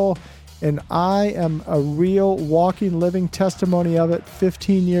real. And I am a real walking, living testimony of it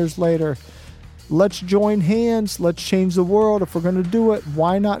 15 years later. Let's join hands. Let's change the world. If we're going to do it,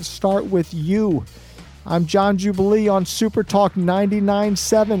 why not start with you? I'm John Jubilee on Super Talk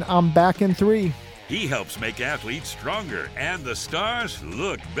 99.7. I'm back in 3. He helps make athletes stronger and the stars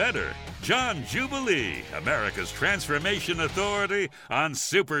look better. John Jubilee, America's Transformation Authority on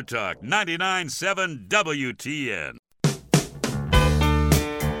Super Talk 99.7 WTN.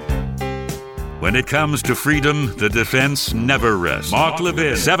 When it comes to freedom, the defense never rests. Mark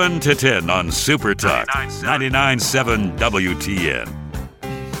Levin, 7 to 10 on Super Talk 99.7 WTN.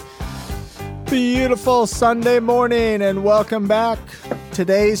 Beautiful Sunday morning and welcome back.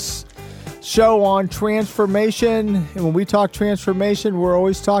 Today's show on transformation. And when we talk transformation, we're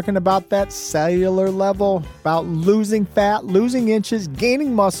always talking about that cellular level, about losing fat, losing inches,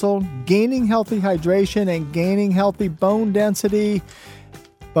 gaining muscle, gaining healthy hydration, and gaining healthy bone density.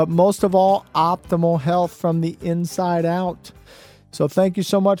 But most of all, optimal health from the inside out. So thank you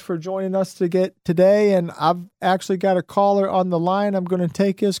so much for joining us today. And I've actually got a caller on the line. I'm going to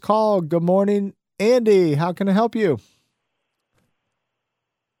take his call. Good morning, Andy. How can I help you?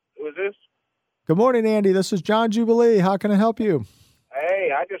 Who is this? Good morning, Andy. This is John Jubilee. How can I help you?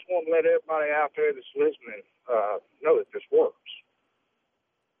 Hey, I just want to let everybody out there that's listening know that this works.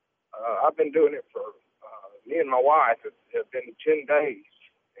 I've been doing it for, me and my wife have been 10 days.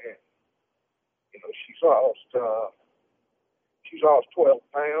 And, she's lost 12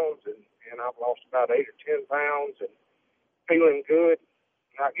 pounds, and I've lost about 8 or 10 pounds, and feeling good.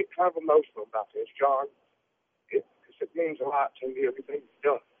 And I get kind of emotional about this, John, because it means a lot to me, everything you've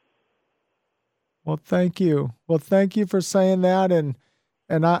done. Well, thank you. Well, thank you for saying that, and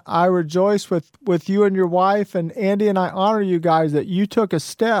I rejoice with you and your wife, and Andy and I honor you guys that you took a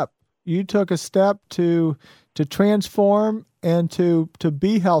step. You took a step to transform and to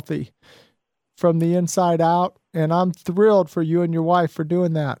be healthy from the inside out, and I'm thrilled for you and your wife for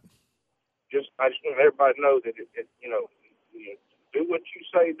doing that. I just want everybody to know that you do what you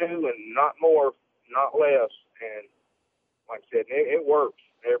say do, and not more, not less. And like I said, it works.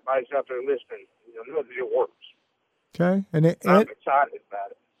 Everybody's out there listening. Know that it works. Okay, I'm excited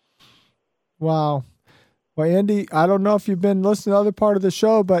about it. Wow. Well, Andy, I don't know if you've been listening to the other part of the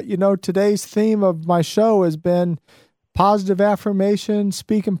show, but today's theme of my show has been positive affirmation,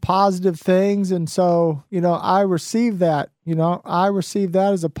 speaking positive things. And so, I received that, I received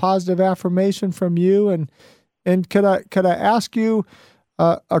that as a positive affirmation from you. And could I ask you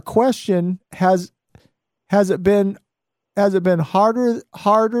a question? Has it been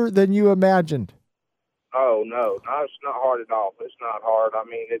harder than you imagined? Oh, no, it's not hard at all. It's not hard. I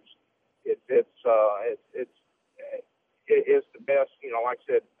mean, it's the best. Like I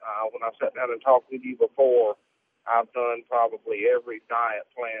said, when I sat down and talked with you before, I've done probably every diet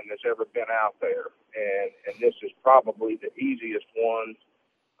plan that's ever been out there, and this is probably the easiest one,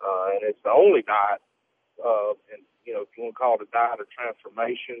 and it's the only diet. And if you want to call it a diet of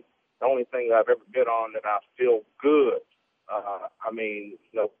transformation, the only thing I've ever been on that I feel good. I'm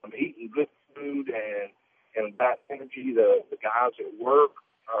eating good food and that energy. The guys at work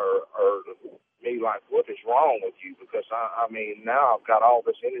are me like, what is wrong with you? Because now I've got all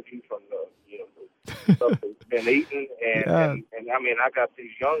this energy from the stuff that's been eaten, and I got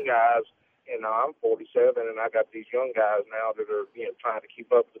these young guys. I'm 47, and I got these young guys now that are trying to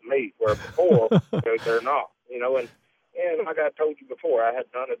keep up with me, where before they're not. And like I told you before, I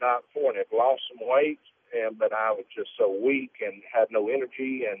had done a diet before and had lost some weight, but I was just so weak and had no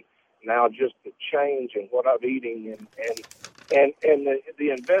energy. And now just the change in what I'm eating and the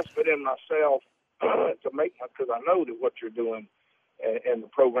investment in myself to make because I know that what you're doing and the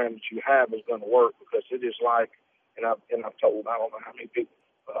program that you have is going to work, because it is like, and I've told I don't know how many people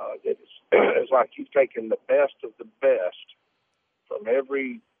it's like you've taken the best of the best from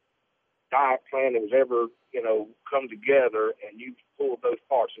every diet plan that was ever come together, and you've pulled those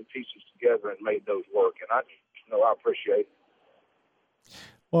parts and pieces together and made those work. And I appreciate it.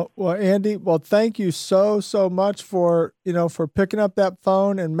 Well, Andy, thank you so much for picking up that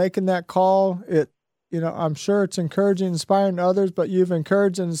phone and making that call. I'm sure it's encouraging, inspiring others, but you've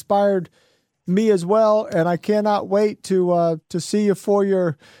encouraged and inspired me as well. And I cannot wait to see you for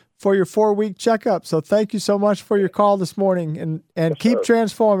your 4-week checkup. So thank you so much for your call this morning, and Yes, keep sir.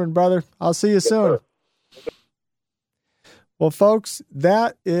 transforming, brother. I'll see you soon. Sir. Well, folks,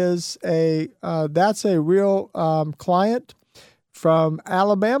 that's a real client from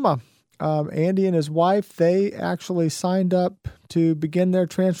Alabama. Andy and his wife, they actually signed up to begin their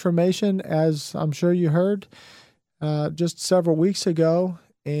transformation, as I'm sure you heard, just several weeks ago.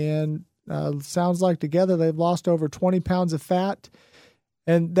 And sounds like together they've lost over 20 pounds of fat.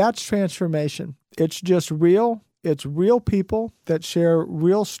 And that's transformation. It's just real. It's real people that share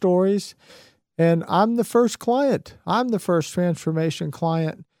real stories. And I'm the first client. I'm the first transformation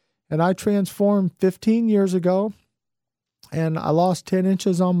client. And I transformed 15 years ago. And I lost 10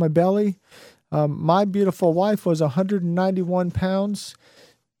 inches on my belly. My beautiful wife was 191 pounds,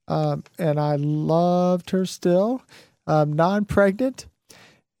 and I loved her still, non-pregnant.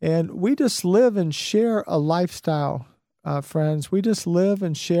 And we just live and share a lifestyle, friends. We just live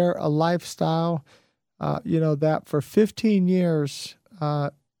and share a lifestyle, that for 15 years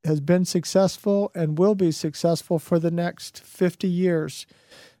has been successful and will be successful for the next 50 years.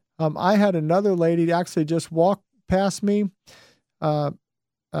 I had another lady actually just walk past me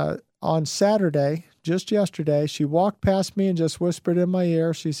on Saturday, just yesterday. She walked past me and just whispered in my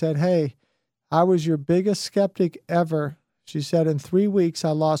ear. She said, "Hey, I was your biggest skeptic ever." She said, "In 3 weeks, I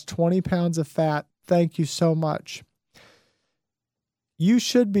lost 20 pounds of fat. Thank you so much." You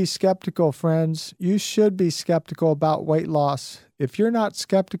should be skeptical, friends. You should be skeptical about weight loss. If you're not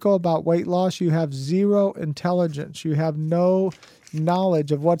skeptical about weight loss, you have zero intelligence. You have no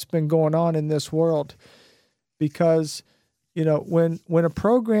knowledge of what's been going on in this world. Because, when a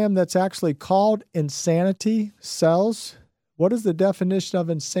program that's actually called insanity sells, what is the definition of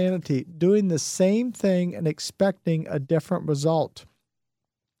insanity? Doing the same thing and expecting a different result.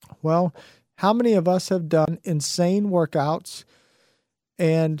 Well, how many of us have done insane workouts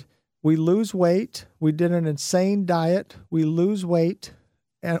and we lose weight? We did an insane diet. We lose weight,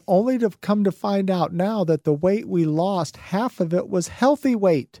 and only to come to find out now that the weight we lost, half of it was healthy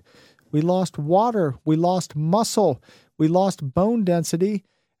weight. We lost water, we lost muscle, we lost bone density,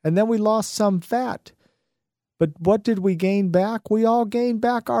 and then we lost some fat. But what did we gain back? We all gained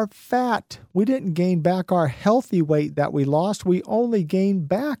back our fat. We didn't gain back our healthy weight that we lost. We only gained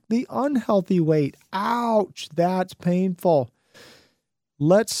back the unhealthy weight. Ouch, that's painful.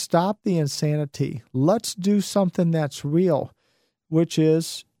 Let's stop the insanity. Let's do something that's real, which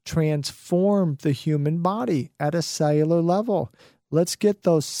is transform the human body at a cellular level. Let's get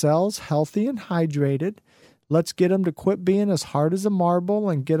those cells healthy and hydrated. Let's get them to quit being as hard as a marble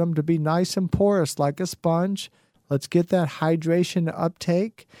and get them to be nice and porous like a sponge. Let's get that hydration to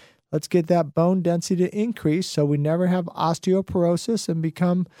uptake. Let's get that bone density to increase so we never have osteoporosis and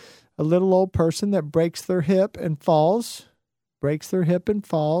become a little old person that breaks their hip and falls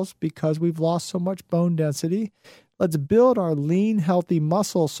because we've lost so much bone density. Let's build our lean, healthy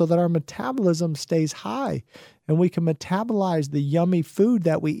muscles so that our metabolism stays high and we can metabolize the yummy food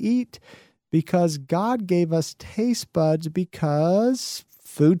that we eat, because God gave us taste buds because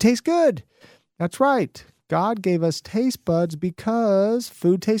food tastes good. That's right. God gave us taste buds because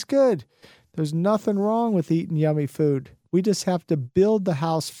food tastes good. There's nothing wrong with eating yummy food. We just have to build the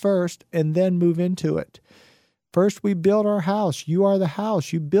house first and then move into it. First, we build our house. You are the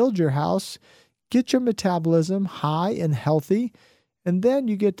house. You build your house. Get your metabolism high and healthy, and then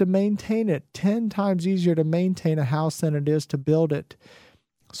you get to maintain it. 10 times easier to maintain a house than it is to build it.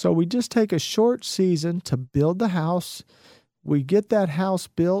 So we just take a short season to build the house. We get that house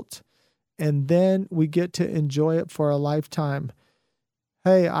built, and then we get to enjoy it for a lifetime.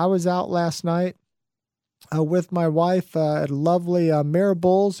 Hey, I was out last night with my wife at lovely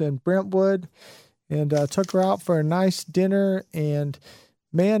Maribel's in Brentwood, and took her out for a nice dinner. And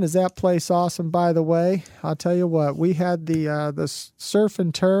man, is that place awesome, by the way. I'll tell you what, we had the surf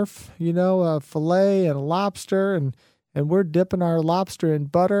and turf, filet and lobster, and we're dipping our lobster in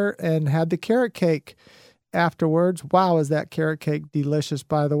butter and had the carrot cake afterwards. Wow, is that carrot cake delicious,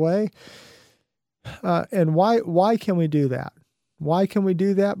 by the way. And why can we do that? Why can we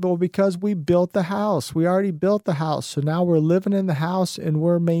do that? Well, because we built the house. We already built the house. So now we're living in the house and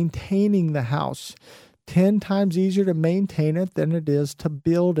we're maintaining the house. 10 times easier to maintain it than it is to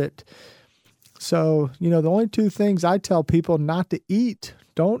build it. So, the only two things I tell people not to eat.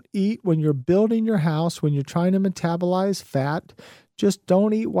 Don't eat when you're building your house, when you're trying to metabolize fat. Just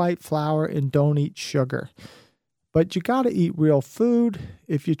don't eat white flour and don't eat sugar. But you got to eat real food.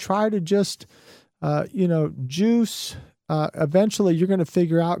 If you try to just, juice, eventually you're going to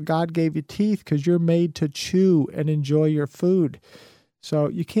figure out God gave you teeth because you're made to chew and enjoy your food. So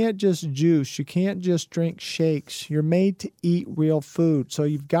you can't just juice. You can't just drink shakes. You're made to eat real food. So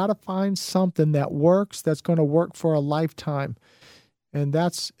you've got to find something that works, that's going to work for a lifetime. And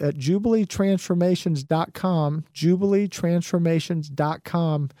that's at JubileeTransformations.com,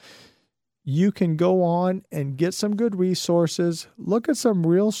 JubileeTransformations.com. you can go on and get some good resources. Look at some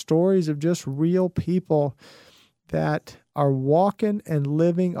real stories of just real people that are walking and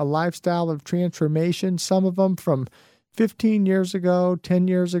living a lifestyle of transformation. Some of them from 15 years ago, 10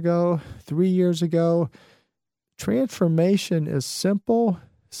 years ago, 3 years ago. Transformation is simple,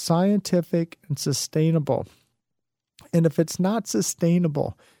 scientific, and sustainable. And if it's not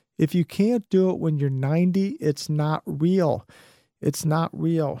sustainable, if you can't do it when you're 90, it's not real. It's not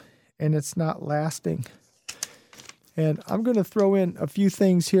real, and it's not lasting. And I'm going to throw in a few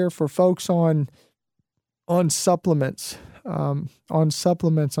things here for folks on supplements. On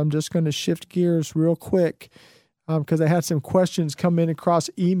supplements, I'm just going to shift gears real quick because I had some questions come in across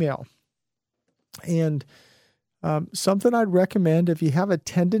email. And something I'd recommend if you have a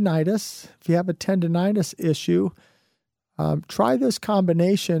tendinitis issue, try this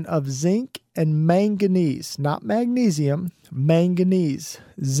combination of zinc and manganese, not magnesium, manganese,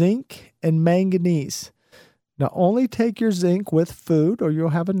 zinc and manganese. Now, only take your zinc with food or you'll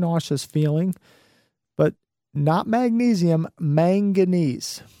have a nauseous feeling, but not magnesium,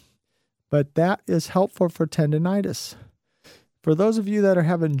 manganese. But that is helpful for tendinitis. For those of you that are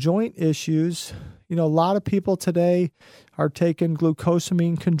having joint issues, a lot of people today are taking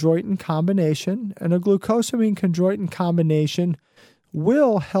glucosamine chondroitin combination, and a glucosamine chondroitin combination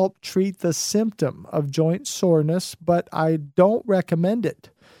will help treat the symptom of joint soreness, but I don't recommend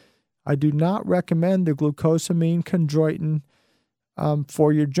it. I do not recommend the glucosamine chondroitin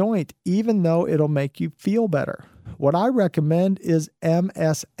for your joint, even though it'll make you feel better. What I recommend is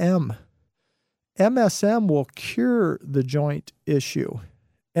MSM. MSM will cure the joint issue.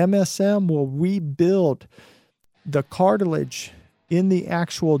 MSM will rebuild the cartilage in the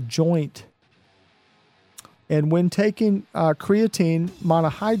actual joint. And when taking creatine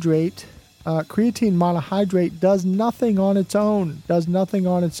monohydrate does nothing on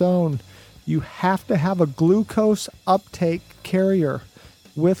its own. You have to have a glucose uptake carrier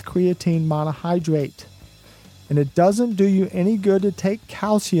with creatine monohydrate. And it doesn't do you any good to take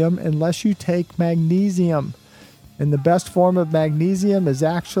calcium unless you take magnesium. And the best form of magnesium is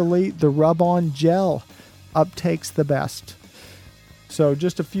actually the rub-on gel. Uptake's the best. So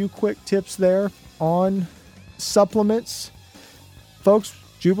just a few quick tips there on supplements. Folks,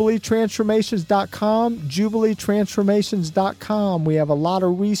 JubileeTransformations.com, JubileeTransformations.com. We have a lot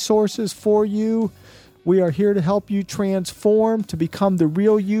of resources for you. We are here to help you transform to become the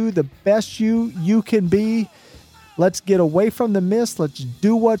real you, the best you can be. Let's get away from the myths. Let's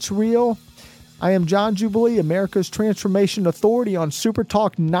do what's real. I am John Jubilee, America's Transformation Authority on Super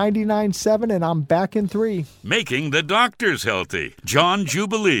Talk 99.7, and I'm back in 3. Making the doctors healthy. John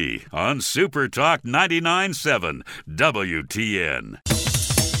Jubilee on Super Talk 99.7 WTN.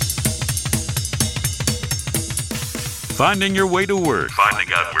 Finding your way to work.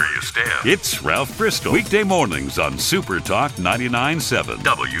 Finding out where you stand. It's Ralph Bristol. Weekday mornings on Super Talk 99.7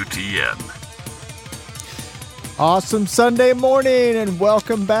 WTN. Awesome Sunday morning, and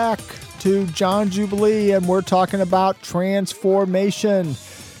welcome back to John Jubilee, and we're talking about transformation.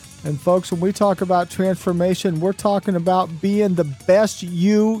 And folks, when we talk about transformation, we're talking about being the best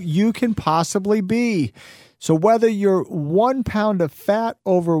you can possibly be. So whether you're 1 pound of fat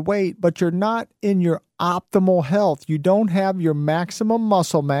overweight, but you're not in your optimal health, you don't have your maximum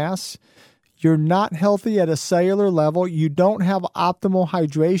muscle mass, you're not healthy at a cellular level, you don't have optimal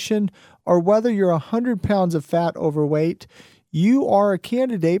hydration, or whether you're 100 pounds of fat overweight, you are a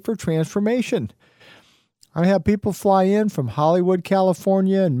candidate for transformation. I have people fly in from Hollywood,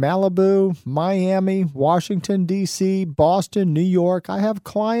 California, and Malibu, Miami, Washington, D.C., Boston, New York. I have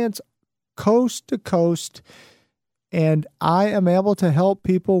clients coast to coast, and I am able to help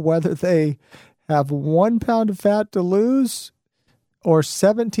people whether they have 1 pound of fat to lose or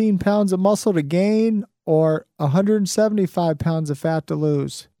 17 pounds of muscle to gain or 175 pounds of fat to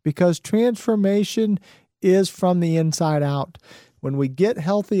lose, because transformation is from the inside out. When we get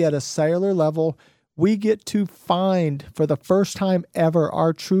healthy at a cellular level, we get to find for the first time ever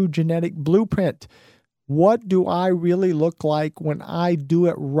our true genetic blueprint. What do I really look like when I do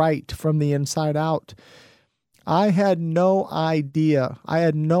it right from the inside out? I had no idea.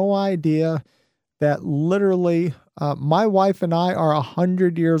 That literally my wife and I are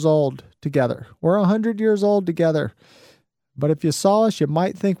 100 years old together. We're 100 years old together. But if you saw us, you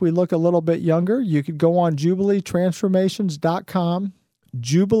might think we look a little bit younger. You could go on JubileeTransformations.com,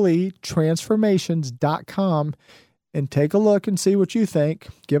 JubileeTransformations.com, and take a look and see what you think.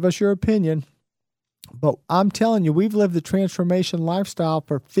 Give us your opinion. But I'm telling you, we've lived the transformation lifestyle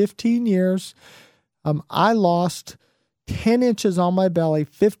for 15 years. I lost 10 inches on my belly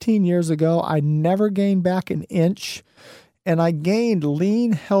 15 years ago. I never gained back an inch. and I gained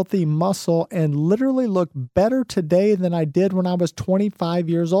lean, healthy muscle and literally look better today than I did when I was 25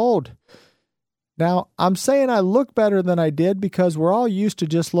 years old. Now, I'm saying I look better than I did because we're all used to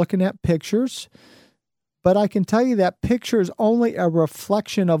just looking at pictures, but I can tell you that picture is only a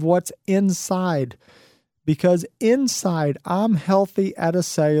reflection of what's inside, because inside I'm healthy at a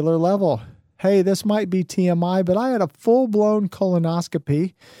cellular level. Hey, this might be TMI, but I had a full-blown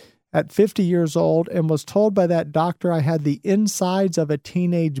colonoscopy at 50 years old and was told by that doctor I had the insides of a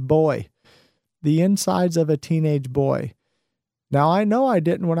teenage boy. The insides of a teenage boy. Now, I know I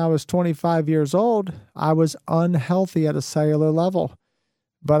didn't when I was 25 years old. I was unhealthy at a cellular level.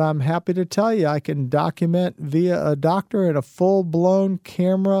 But I'm happy to tell you I can document via a doctor and a full-blown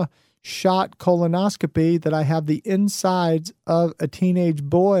camera shot colonoscopy that I have the insides of a teenage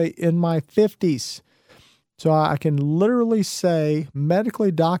boy in my 50s. So I can literally say,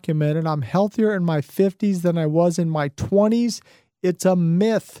 medically documented, I'm healthier in my 50s than I was in my 20s. It's a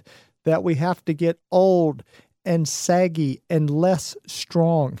myth that we have to get old and saggy and less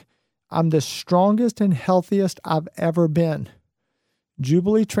strong. I'm the strongest and healthiest I've ever been.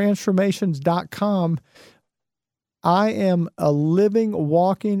 JubileeTransformations.com. I am a living,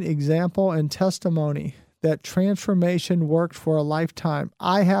 walking example and testimony that transformation worked for a lifetime.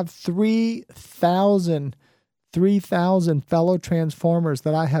 I have 3,000 fellow transformers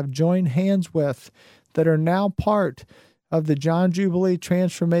that I have joined hands with that are now part of the John Jubilee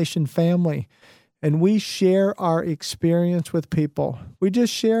Transformation family. And we share our experience with people. We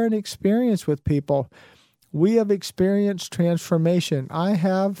just share an experience with people. We have experienced transformation. I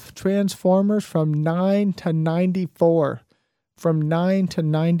have transformers from 9 to 94. From 9 to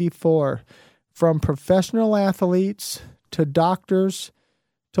 94. From professional athletes to doctors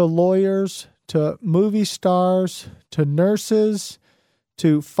to lawyers to movie stars to nurses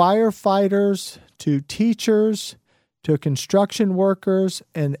to firefighters to teachers to construction workers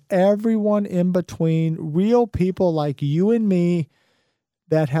and everyone in between, real people like you and me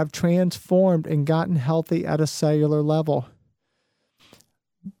that have transformed and gotten healthy at a cellular level.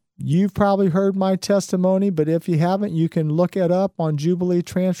 You've probably heard my testimony, but if you haven't, you can look it up on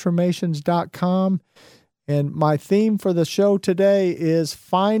JubileeTransformations.com. And my theme for the show today is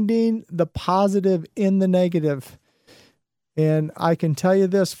finding the positive in the negative. And I can tell you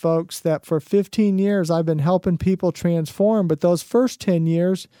this, folks, that for 15 years, I've been helping people transform. But those first 10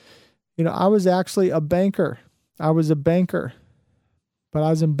 years, I was actually a banker. I was a banker. But I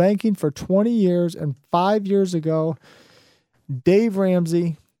was in banking for 20 years. And 5 years ago, Dave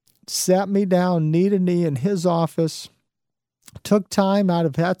Ramsey sat me down knee to knee in his office, took time out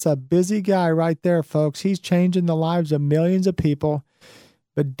of, that's a busy guy right there, folks. He's changing the lives of millions of people.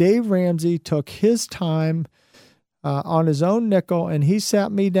 But Dave Ramsey took his time on his own nickel, and he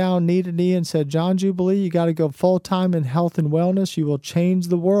sat me down knee to knee and said, John Jubilee, you got to go full-time in health and wellness. You will change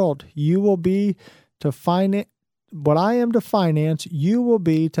the world. You will be to finance what I am to finance. You will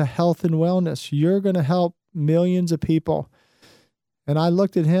be to health and wellness. You're going to help millions of people. And I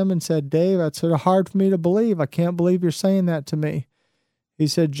looked at him and said, Dave, that's sort of hard for me to believe. I can't believe you're saying that to me. He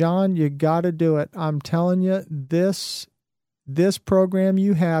said, John, you got to do it. I'm telling you, this program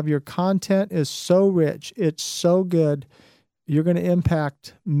you have, your content is so rich. It's so good. You're going to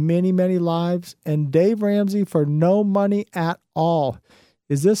impact many, many lives. And Dave Ramsey, for no money at all.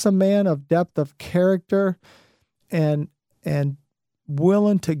 Is this a man of depth of character and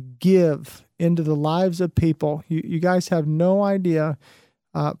willing to give into the lives of people? You guys have no idea.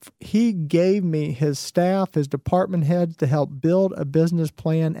 He gave me his staff, his department heads to help build a business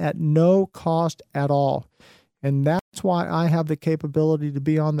plan at no cost at all. And that's why I have the capability to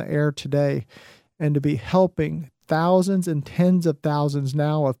be on the air today and to be helping thousands and tens of thousands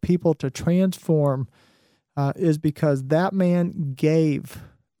now of people to transform, is because that man gave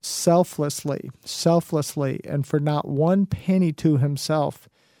selflessly, and for not one penny to himself,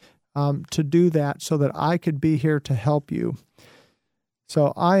 to do that so that I could be here to help you.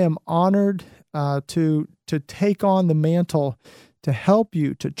 So I am honored to take on the mantle to help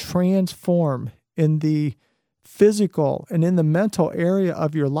you to transform in the physical and in the mental area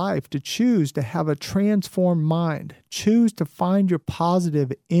of your life, to choose to have a transformed mind, choose to find your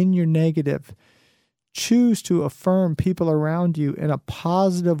positive in your negative, choose to affirm people around you in a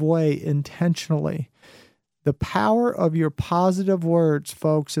positive way intentionally. The power of your positive words,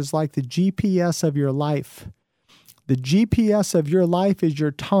 folks, is like the GPS of your life. The GPS of your life is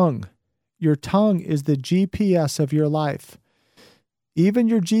your tongue. Your tongue is the GPS of your life. Even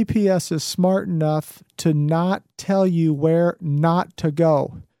your GPS is smart enough to not tell you where not to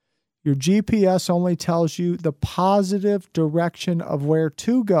go. Your GPS only tells you the positive direction of where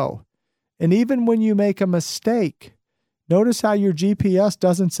to go. And even when you make a mistake, Notice how your GPS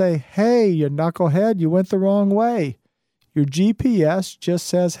doesn't say, hey, you knucklehead, you went the wrong way. Your GPS just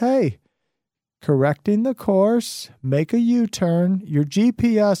says, hey, correcting the course, make a U-turn. Your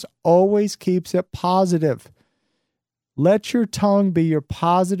GPS always keeps it positive. Let your tongue be your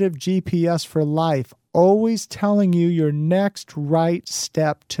positive GPS for life, always telling you your next right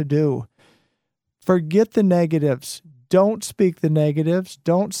step to do. Forget the negatives. Don't speak the negatives.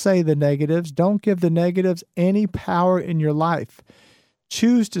 Don't say the negatives. Don't give the negatives any power in your life.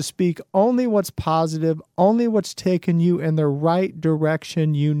 Choose to speak only what's positive, only what's taking you in the right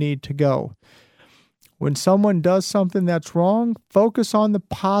direction you need to go. When someone does something that's wrong, focus on the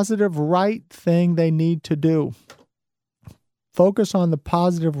positive right thing they need to do. Focus on the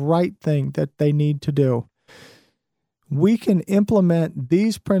positive right thing that they need to do. We can implement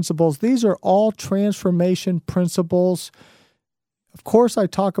these principles. These are all transformation principles. Of course, I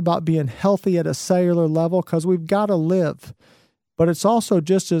talk about being healthy at a cellular level because we've got to live. But it's also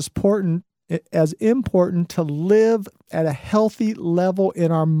just as important to live at a healthy level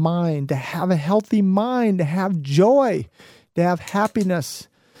in our mind, to have a healthy mind, to have joy, to have happiness.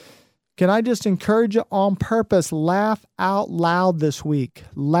 Can I just encourage you on purpose? Laugh out loud this week.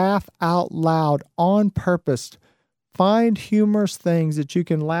 Laugh out loud on purpose. Find humorous things that you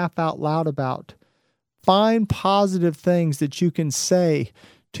can laugh out loud about. Find positive things that you can say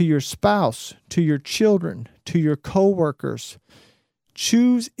to your spouse, to your children, to your coworkers.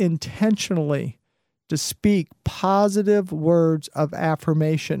 Choose intentionally to speak positive words of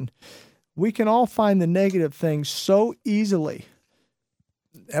affirmation. We can all find the negative things so easily.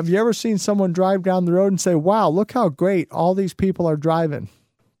 Have you ever seen someone drive down the road and say, wow, look how great all these people are driving?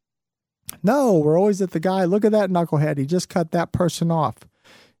 No, we're always at the guy, look at that knucklehead, he just cut that person off.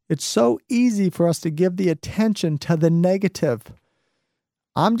 It's so easy for us to give the attention to the negative.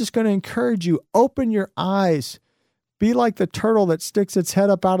 I'm just going to encourage you, open your eyes. Be like the turtle that sticks its head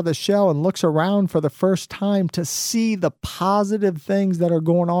up out of the shell and looks around for the first time to see the positive things that are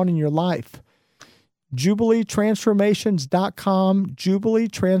going on in your life. JubileeTransformations.com,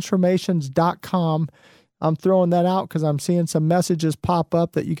 JubileeTransformations.com. I'm throwing that out because I'm seeing some messages pop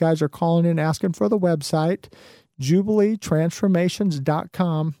up that you guys are calling in asking for the website,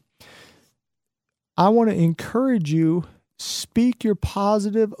 JubileeTransformations.com. I want to encourage you, speak your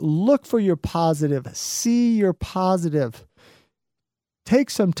positive, look for your positive, see your positive. Take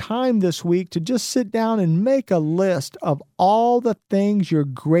some time this week to just sit down and make a list of all the things you're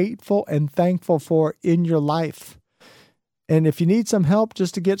grateful and thankful for in your life. And if you need some help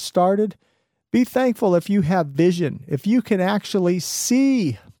just to get started, be thankful if you have vision, if you can actually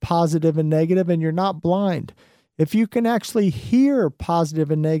see positive and negative and you're not blind, if you can actually hear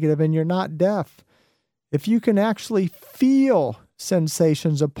positive and negative and you're not deaf, if you can actually feel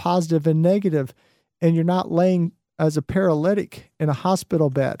sensations of positive and negative and you're not laying as a paralytic in a hospital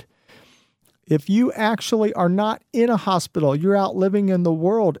bed, if you actually are not in a hospital, you're out living in the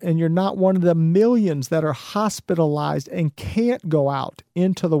world and you're not one of the millions that are hospitalized and can't go out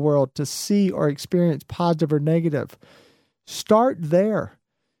into the world to see or experience positive or negative, start there.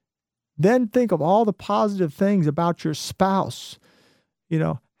 Then think of all the positive things about your spouse,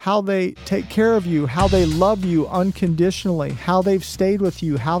 how they take care of you, how they love you unconditionally, how they've stayed with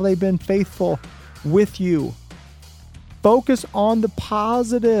you, how they've been faithful with you. Focus on the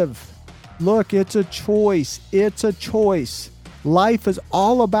positive. Look, it's a choice. It's a choice. Life is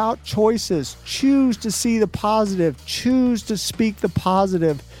all about choices. Choose to see the positive. Choose to speak the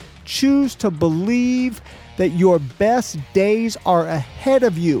positive. Choose to believe that your best days are ahead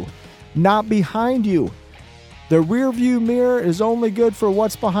of you, not behind you. The rearview mirror is only good for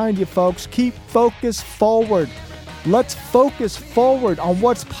what's behind you, folks. Keep focused forward. Let's focus forward on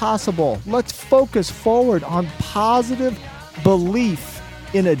what's possible. Let's focus forward on positive belief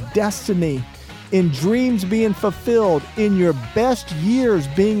in a destiny, in dreams being fulfilled, in your best years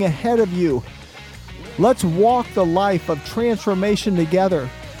being ahead of you. Let's walk the life of transformation together.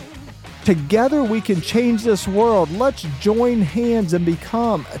 Together we can change this world. Let's join hands and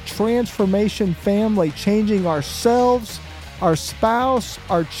become a transformation family, changing ourselves, our spouse,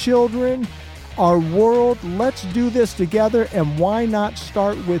 our children, our world. Let's do this together, and why not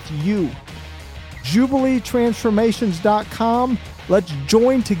start with you? JubileeTransformations.com. Let's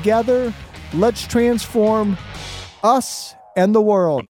join together. Let's transform us and the world.